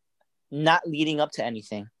movies, not leading up to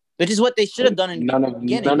anything, which is what they should have done in the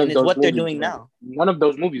beginning, and is what they're doing now. None of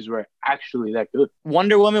those movies were actually that good.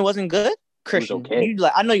 Wonder Woman wasn't good? Christian, okay.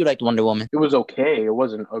 I know you liked Wonder Woman. It was okay. It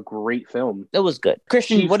wasn't a great film. It was good.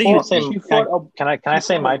 Christian, what do you think? Can I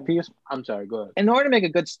say my piece? I'm sorry, go ahead. In order to make a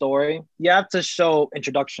good story, you have to show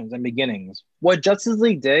introductions and beginnings. What Justice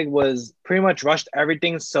League did was pretty much rushed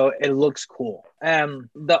everything so it looks cool.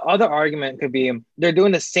 The other argument could be they're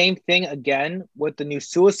doing the same thing again with the new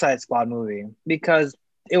Suicide Squad movie because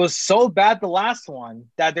it was so bad the last one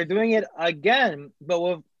that they're doing it again, but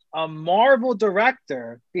with a Marvel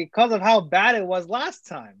director because of how bad it was last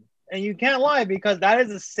time. And you can't lie because that is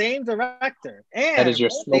the same director. And that is your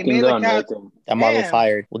smoking gun right there. That Marvel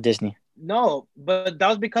fired with Disney. No, but that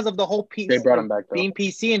was because of the whole piece. They brought him back though. Being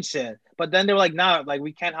PC and shit. But then they were like, nah, like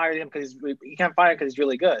we can't hire him because you can't fire him because he's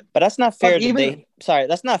really good. But that's not fair.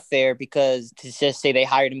 That's not fair because to just say they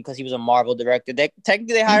hired him because he was a Marvel director.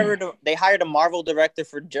 Technically they hired a Marvel director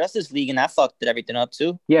for Justice League, and that fucked everything up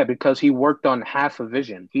too. Yeah, because he worked on half a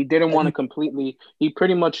vision. He didn't want to completely. He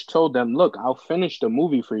pretty much told them, "Look, I'll finish the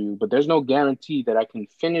movie for you, but there's no guarantee that I can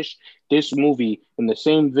finish this movie in the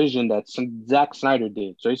same vision that Zack Snyder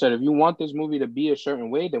did." So he said, "If you want this movie to be a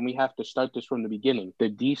certain way, then we have to start this from the beginning." The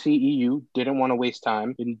DCEU didn't want to waste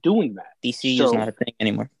time in doing that. DCEU is not a thing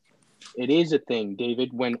anymore. It is a thing,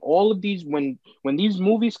 David. When all of these, when these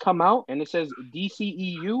movies come out and it says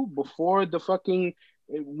DCEU before the fucking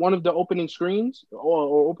one of the opening screens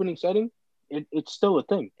or opening setting, it's still a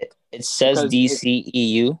thing. It says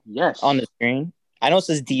DCEU. Yes, on the screen. I know it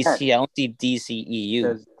says DC. Yes. I don't see DCEU. It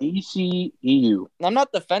says DCEU. I'm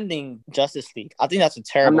not defending Justice League. I think that's a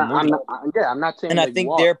terrible movie. I'm not saying. And I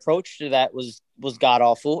think their approach to that was god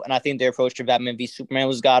awful. And I think their approach to Batman v Superman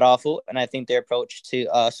was god awful. And I think their approach to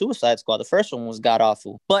Suicide Squad, the first one, was god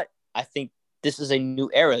awful. But I think this is a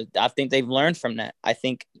new era. I think they've learned from that. I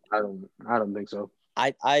don't think so.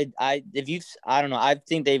 I don't know. I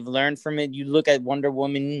think they've learned from it. You look at Wonder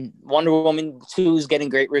Woman 2 is getting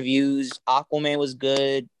great reviews. Aquaman was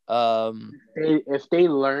good. If they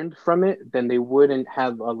learned from it, then they wouldn't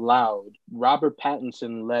have allowed Robert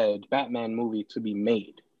Pattinson-led Batman movie to be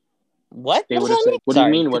made. What? They would have said, "What do you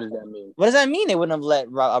mean? What does that mean?" What does that mean? They wouldn't have let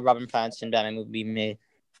Robert Pattinson Batman movie be made.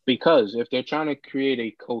 Because if they're trying to create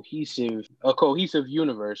a cohesive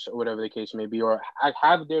universe or whatever the case may be, or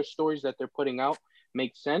have their stories that they're putting out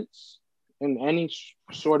make sense in any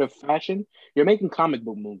sort of fashion, you're making comic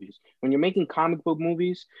book movies. When you're making comic book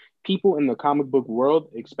movies, people in the comic book world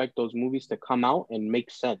expect those movies to come out and make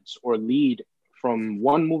sense or lead from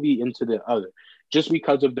one movie into the other, just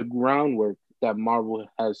because of the groundwork that Marvel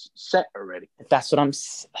has set already. That's what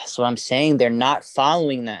I'm saying. They're not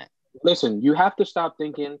following that. Listen, you have to stop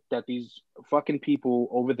thinking that these fucking people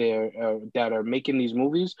over there that are making these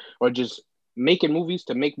movies are just making movies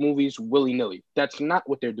to make movies willy-nilly. That's not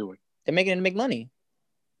what they're doing. They're making it to make money.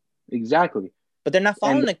 Exactly. But they're not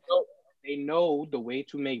following it. They know the way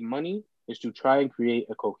to make money is to try and create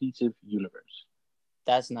a cohesive universe.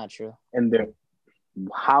 That's not true. And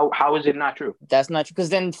how is it not true? That's not true. Because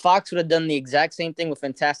then Fox would have done the exact same thing with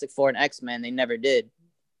Fantastic Four and X-Men. They never did.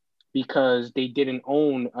 Because they didn't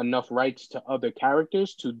own enough rights to other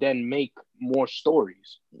characters to then make more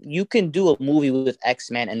stories. You can do a movie with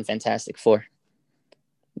X-Men and Fantastic Four.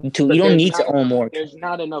 You don't need to own more. There's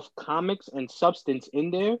not enough comics and substance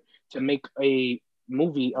in there to make a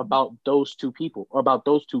movie about those two people or about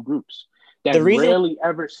those two groups that rarely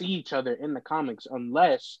ever see each other in the comics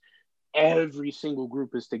unless every single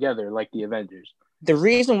group is together like the Avengers. The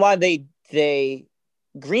reason why they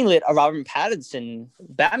greenlit a Robert Pattinson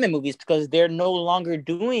Batman movies because they're no longer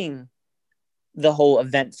doing the whole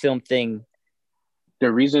event film thing.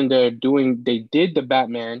 The reason they did the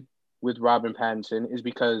Batman with Robert Pattinson is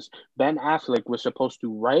because Ben Affleck was supposed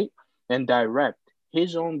to write and direct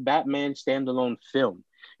his own Batman standalone film.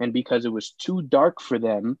 And because it was too dark for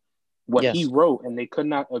them, what he wrote, and they could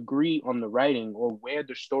not agree on the writing or where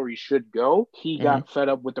the story should go, he got fed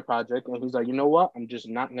up with the project. And he's like, you know what? I'm just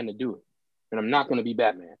not going to do it. And I'm not going to be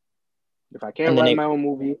Batman. If I can't write my own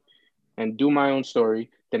movie and do my own story,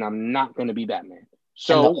 then I'm not going to be Batman.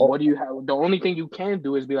 So what do you have? The only thing you can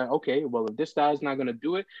do is be like, okay, well, if this guy's not going to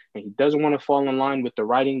do it and he doesn't want to fall in line with the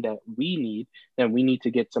writing that we need, then we need to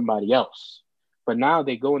get somebody else. But now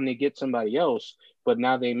they go and they get somebody else, but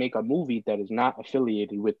now they make a movie that is not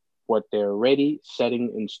affiliated with what they're already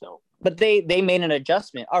setting in stone. But they made an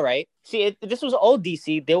adjustment. All right. See, if this was old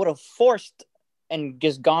DC, they would have forced and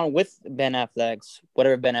just gone with Ben Affleck's,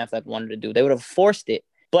 whatever Ben Affleck wanted to do. They would have forced it.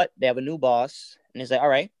 But they have a new boss, and he's like, all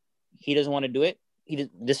right, he doesn't want to do it.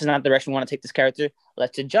 This is not the direction we want to take this character.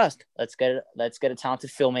 Let's adjust. Let's get a talented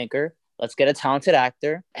filmmaker. Let's get a talented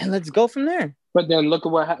actor, and let's go from there. But then look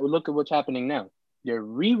at what's happening now. They're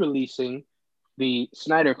re-releasing the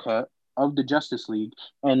Snyder Cut of the Justice League,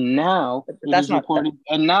 and now it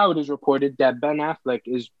is reported that Ben Affleck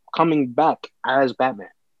is coming back as Batman.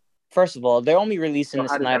 First of all, they're only releasing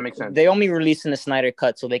the Snyder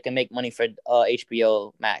Cut so they can make money for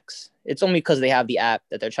HBO Max. It's only because they have the app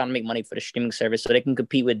that they're trying to make money for the streaming service so they can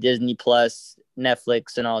compete with Disney Plus,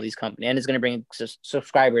 Netflix, and all these companies. And it's going to bring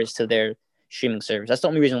subscribers to their streaming service. That's the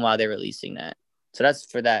only reason why they're releasing that. So that's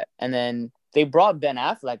for that. And then they brought Ben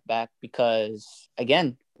Affleck back because,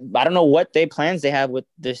 again, I don't know what plans they have with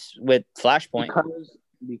Flashpoint.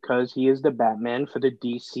 Because he is the Batman for the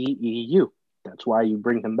DCEU. That's why you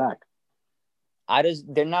bring him back.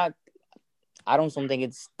 They're not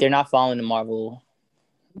following the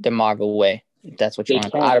Marvel way. If that's what you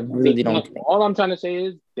want. I really don't think. All I'm trying to say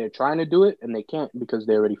is they're trying to do it and they can't because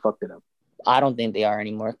they already fucked it up. I don't think they are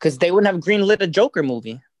anymore because they wouldn't have greenlit a Joker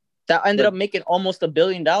movie that ended up making almost $1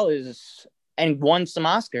 billion and won some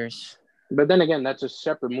Oscars. But then again, that's a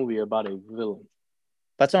separate movie about a villain.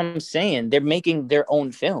 That's what I'm saying. They're making their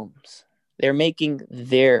own films. They're making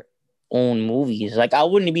their own movies. Like, I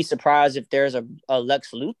wouldn't be surprised if there's a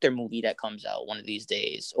Lex Luthor movie that comes out one of these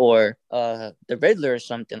days, or the Riddler or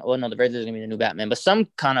something. Oh no, the Riddler's gonna be the new Batman, but some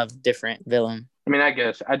kind of different villain. I mean, I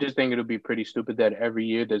just think it'll be pretty stupid that every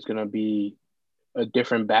year there's gonna be a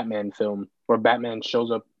different Batman film, or Batman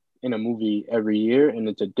shows up in a movie every year and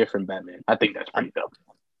it's a different Batman. I think that's pretty dope.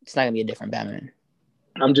 It's not gonna be a different Batman.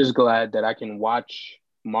 I'm just glad that I can watch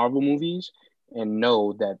Marvel movies and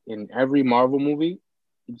know that in every Marvel movie,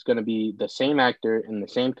 it's going to be the same actor and the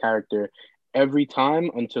same character every time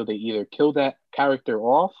until they either kill that character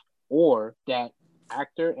off or that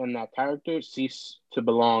actor and that character cease to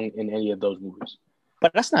belong in any of those movies.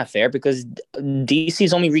 But that's not fair because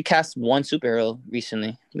DC's only recast one superhero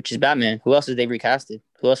recently, which is Batman. Who else have they recasted?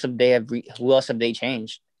 Who else have they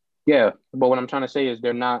changed? Yeah, but what I'm trying to say is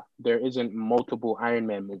there isn't multiple Iron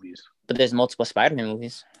Man movies. But there's multiple Spider-Man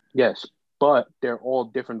movies. Yes. But they're all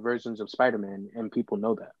different versions of Spider-Man, and people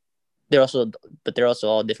know that. They're also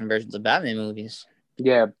all different versions of Batman movies.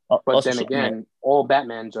 Yeah, but then again, all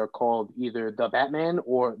Batmans are called either the Batman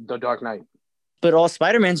or the Dark Knight. But all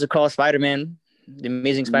Spider-Mans are called Spider-Man, the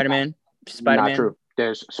Amazing Spider-Man. Not true.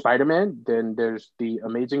 There's Spider-Man, then there's the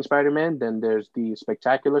Amazing Spider-Man, then there's the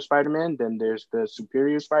Spectacular Spider-Man, then there's the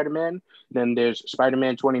Superior Spider-Man, then there's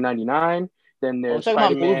Spider-Man 2099. Then there's I'm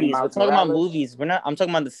talking about movies. We're talking about movies. I'm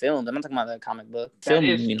talking about the films. I'm not talking about the comic book. That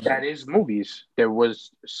is movies. There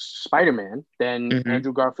was Spider-Man. Then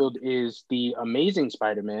Andrew Garfield is the Amazing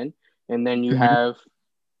Spider-Man. And then you have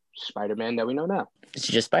Spider-Man that we know now. It's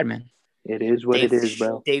just Spider-Man. It is what it is,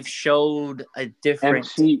 bro. They've showed a different...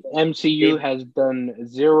 MCU has done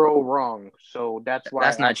zero wrong. So that's why...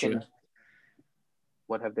 That's not true.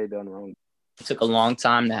 What have they done wrong? It took a long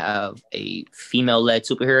time to have a female-led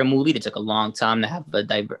superhero movie. It took a long time to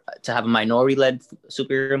have a minority-led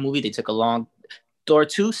superhero movie. They took a long... Thor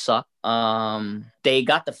 2 sucked. They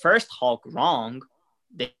got the first Hulk wrong.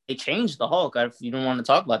 They changed the Hulk. If you don't want to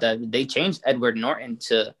talk about that, they changed Edward Norton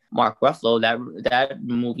to Mark Ruffalo. That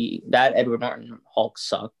movie, that Edward Norton Hulk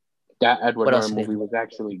sucked. That Edward Norton movie was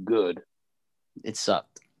actually good. It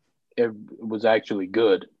sucked. It was actually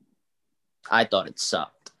good. I thought it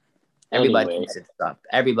sucked. Everybody thinks it sucked.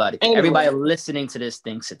 Everybody listening to this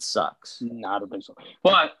thinks it sucks. I don't think so.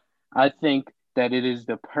 But I think that it is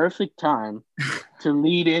the perfect time to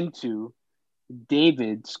lead into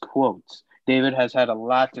David's quotes. David has had a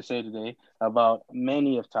lot to say today about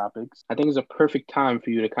many of topics. I think it's a perfect time for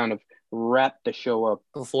you to kind of wrap the show up.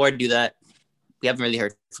 Before I do that, we haven't really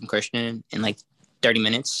heard from Christian in like 30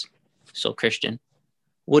 minutes. So, Christian,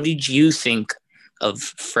 what did you think of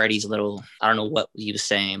Freddy's little? I don't know what he was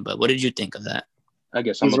saying, but what did you think of that? I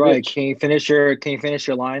guess he's right. Bitch. Can you finish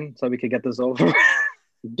your line so we could get this over?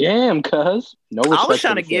 Damn, cuz. No respect. I was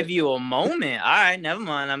trying to give you a moment. All right, never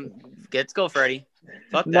mind. Let's go, Freddy.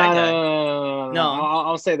 Fuck that guy. No.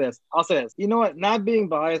 I'll say this. You know what? Not being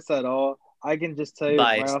biased at all, I can just tell you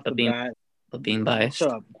right off the bat. But being biased.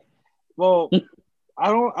 Shut up. Well, I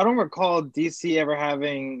don't recall DC ever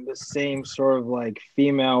having the same sort of like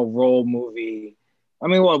female role movie. I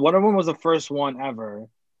mean, Wonder Woman was the first one ever,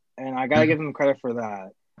 and I gotta give them credit for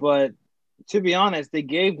that. But to be honest, they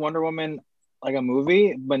gave Wonder Woman like a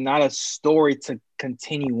movie, but not a story to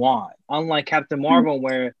continue on. Unlike Captain Marvel,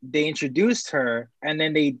 where they introduced her and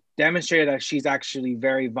then they demonstrated that she's actually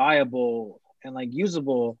very viable and like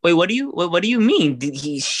usable. Wait, what do you mean?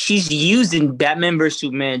 She's used in Batman vs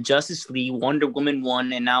Superman, Justice League, Wonder Woman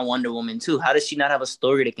 1, and now Wonder Woman 2. How does she not have a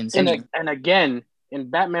story to continue? And again,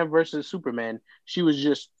 in Batman vs Superman, she was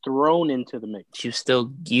just thrown into the mix. She was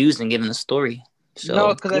still used and given a story. So,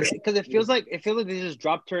 no, because it feels like they just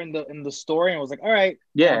dropped her in the story and was like, all right.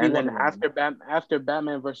 Yeah, and then after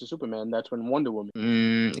Batman vs Superman, that's when Wonder Woman.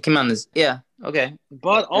 It came on this. Yeah, okay.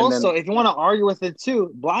 But also, if you want to argue with it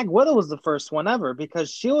too, Black Widow was the first one ever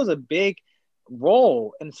because she was a big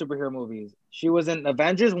role in superhero movies. She was in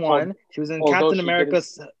Avengers 1. She was in Captain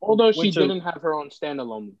America's. Although she didn't have her own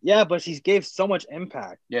standalone movie. Yeah, but she gave so much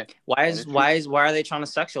impact. Yeah. Why are they trying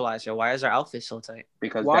to sexualize her? Why is her outfit so tight?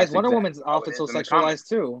 Because why is Wonder Woman's outfit so sexualized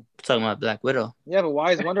too? We're talking about Black Widow. Yeah, but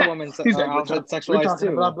why is Wonder Woman's outfit sexualized too? We're talking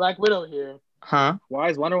about Black Widow here. Huh? Why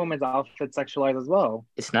is Wonder Woman's outfit sexualized as well?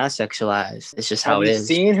 It's not sexualized. It's just how it is.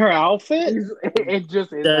 Have you seen her outfit? It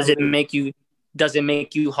just is. Does it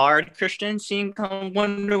make you hard, Christian, seeing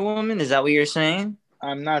Wonder Woman? Is that what you're saying?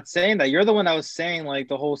 I'm not saying that. You're the one that was saying like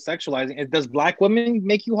the whole sexualizing. Does Black women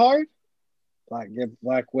make you hard? Black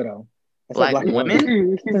Widow. Black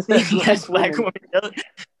women? Yes, Black women.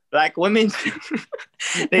 Black women.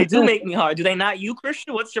 They do make me hard. Do they not? You,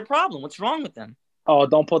 Christian? What's your problem? What's wrong with them? Oh,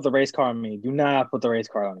 don't put the race card on me. Do not put the race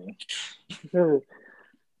card on me.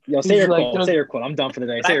 Yo, say your quote. Say your quote. I'm done for the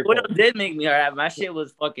day. Say your quote. What did make me hard? My shit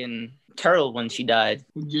was fucking turtle when she died.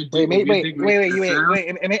 Wait,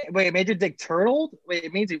 it made your dick turtled? Wait,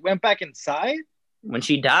 it means it went back inside? When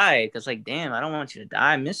she died, because like, damn, I don't want you to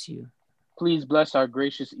die. I miss you. Please bless our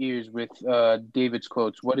gracious ears with David's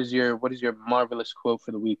quotes. What is your marvelous quote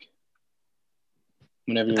for the week?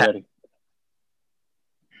 Whenever you're ready.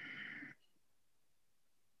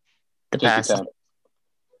 The past.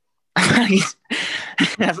 I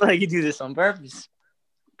feel like you do this on purpose.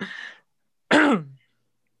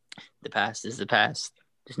 The past is the past.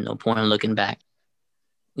 There's no point in looking back.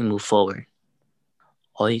 We move forward.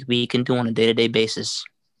 All we can do on a day-to-day basis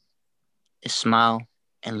is smile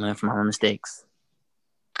and learn from our mistakes.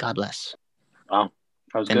 God bless. Wow,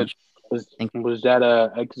 that was good. Was that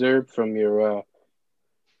an excerpt from your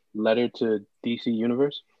letter to DC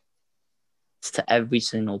Universe? It's to every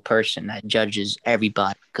single person that judges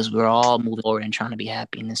everybody, because we're all moving forward and trying to be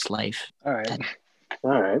happy in this life. All right.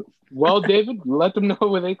 All right. Well, David, let them know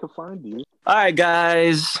where they can find you. All right,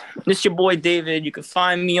 guys. This is your boy, David. You can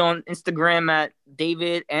find me on Instagram at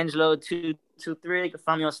DavidAngelo223. You can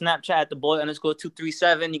find me on Snapchat at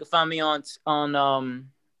theboy_237. You can find me on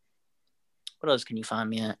what else can you find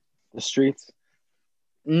me at? The streets.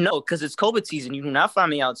 No, because it's COVID season. You do not find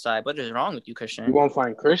me outside. What is wrong with you, Christian? You won't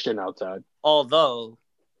find Christian outside. Although,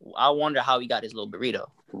 I wonder how he got his little burrito.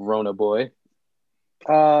 Rona boy.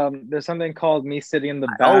 There's something called me sitting in the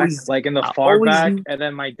back, like in the far back, and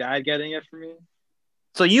then my dad getting it for me.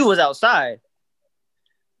 So you was outside?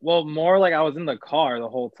 Well, more like I was in the car the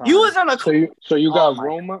whole time. You was in the car. So you got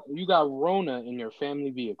Rona in your family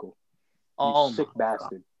vehicle. You sick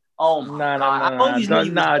bastard. Oh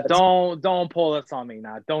nah, don't pull this on me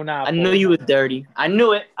now. I knew you was dirty. I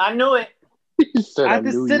knew it. I had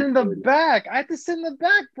to sit in the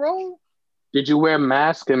back. Bro. Did you wear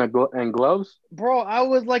mask and gloves? Bro, I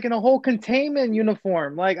was like in a whole containment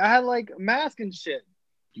uniform. Like I had like mask and shit.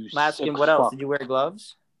 Mask and what else? Did you wear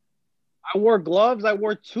gloves? I wore gloves. I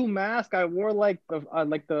wore 2 masks. I wore like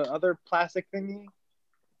the other plastic thingy.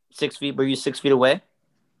 6 feet? Were you 6 feet away?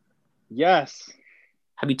 Yes.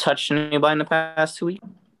 Have you touched anybody in the past 2 weeks?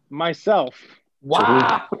 Myself.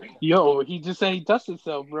 Wow. Yo, he just said he touched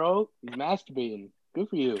himself, bro. He's masturbating. Good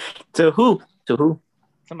for you. To who? To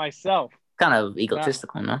myself. Kind of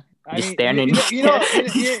egotistical, no? Standing in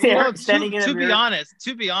the mirror.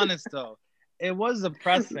 To be honest though, it was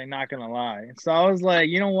depressing, not gonna lie. So I was like,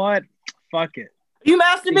 you know what? Fuck it. You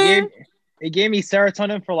masturbating? It gave me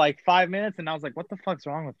serotonin for like 5 minutes, and I was like, what the fuck's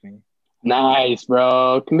wrong with me? Nice,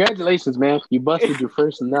 bro. Congratulations, man. You busted your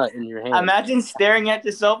first nut in your hand. Imagine staring at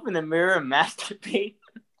yourself in the mirror and masturbate.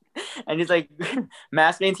 And just like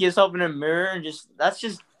masturbating to yourself in the mirror and that's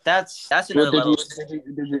another level.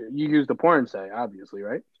 You used the porn site, obviously,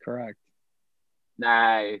 right? Correct.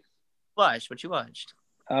 Nice. What you watched?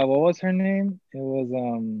 What was her name? It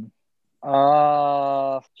was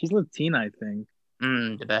she's Latina, I think.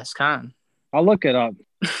 The best kind. I'll look it up.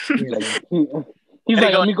 He's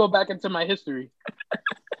like, let me go back into my history.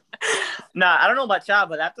 Nah, I don't know about y'all,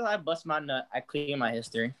 but after I bust my nut, I clear my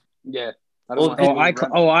history. Yeah.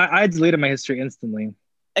 I deleted my history instantly.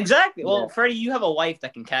 Exactly. Well, yeah. Freddy, you have a wife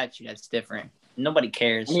that can catch you. That's different. Nobody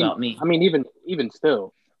cares about me. I mean, even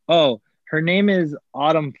still. Oh, her name is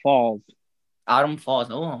Autumn Falls. Autumn Falls.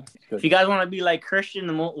 Oh, if you guys want to be like Christian,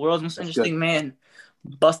 the world's most interesting man,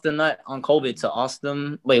 bust a nut on COVID to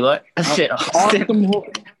Austin. Wait, what? Shit, Austin.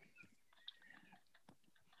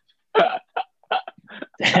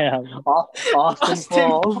 Damn. Austin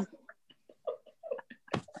Falls.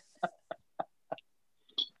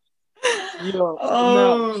 Yo,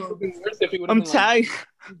 I'm tired.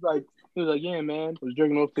 He was like, yeah, man, I was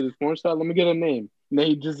jerking off to this porn star. Let me get her name. And then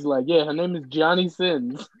he just like, yeah, her name is Johnny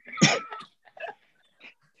Sins.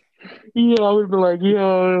 Yeah, I would be like,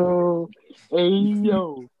 yo, hey,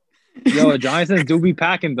 yo. Yo, Johnny Sins do be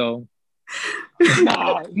packing, though.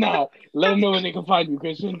 Nah. Let them know where they can find you,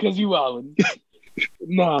 Christian, because you wildin'.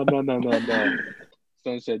 Nah.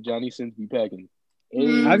 Son said Johnny Sins be packing.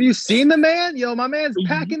 Hey. Have you seen the man? Yo, my man's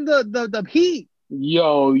packing the heat.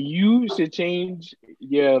 Yo, you should change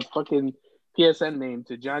your fucking PSN name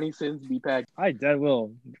to Johnny Sins be packing. I dead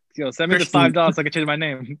will. Yo, send me the $5 so I can change my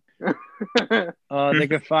name. They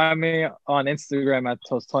can find me on Instagram at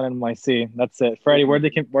ToastToneNYC. That's it. Freddy, where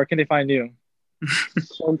can they find you?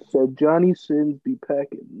 Son said Johnny Sins be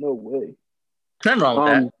packing. No way. Nothing wrong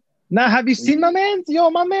with that. Now, have you seen my man? Yo,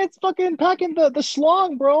 my man's fucking packing the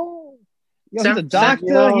schlong, bro. Yo, he's a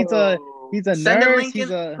doctor. He's a nurse.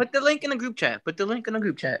 Put the link in the group chat.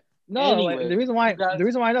 No, anyway, the reason why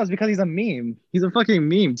I know is because he's a meme. He's a fucking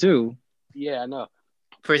meme too. Yeah, I know.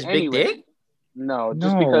 For his big dick? No,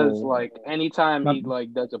 just because like anytime he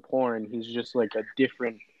like does a porn, he's just like a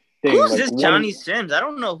different thing. Who's like, this Johnny Sims? I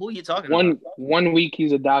don't know who you're talking about. One week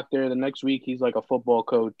he's a doctor, the next week he's like a football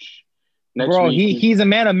coach. Bro, he's a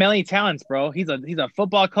man of many talents, bro. He's a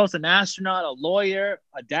football coach, an astronaut, a lawyer,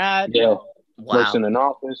 a dad. Yeah, works in an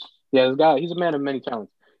office. Yeah, this guy, he's a man of many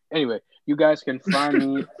talents. Anyway, you guys can find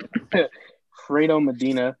me, Fredo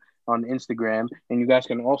Medina, on Instagram, and you guys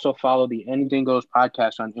can also follow the Anything Goes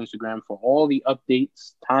podcast on Instagram for all the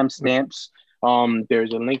updates, timestamps.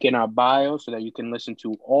 There's a link in our bio so that you can listen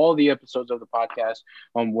to all the episodes of the podcast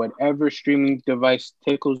on whatever streaming device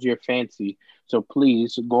tickles your fancy. So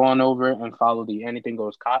please go on over and follow the Anything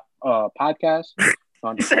Goes podcast.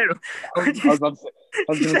 I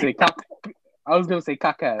was gonna say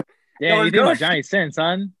caca. Yeah, you think about Johnny Sins,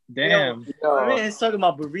 son? Damn. I mean, it's talking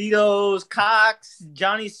about burritos, cocks,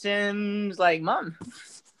 Johnny Sims, like, mom.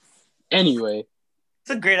 Anyway, it's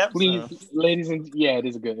a great episode. Please, ladies and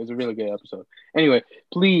it's a really good episode. Anyway,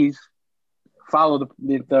 please follow the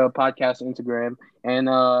podcast Instagram and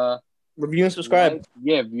review and subscribe.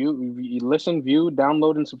 Listen, view,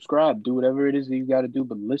 download, and subscribe. Do whatever it is that you got to do,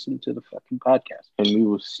 but listen to the fucking podcast, and we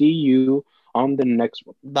will see you on the next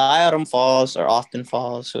one. Bye, Autumn Falls or Austin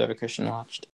Falls, whoever Christian watched.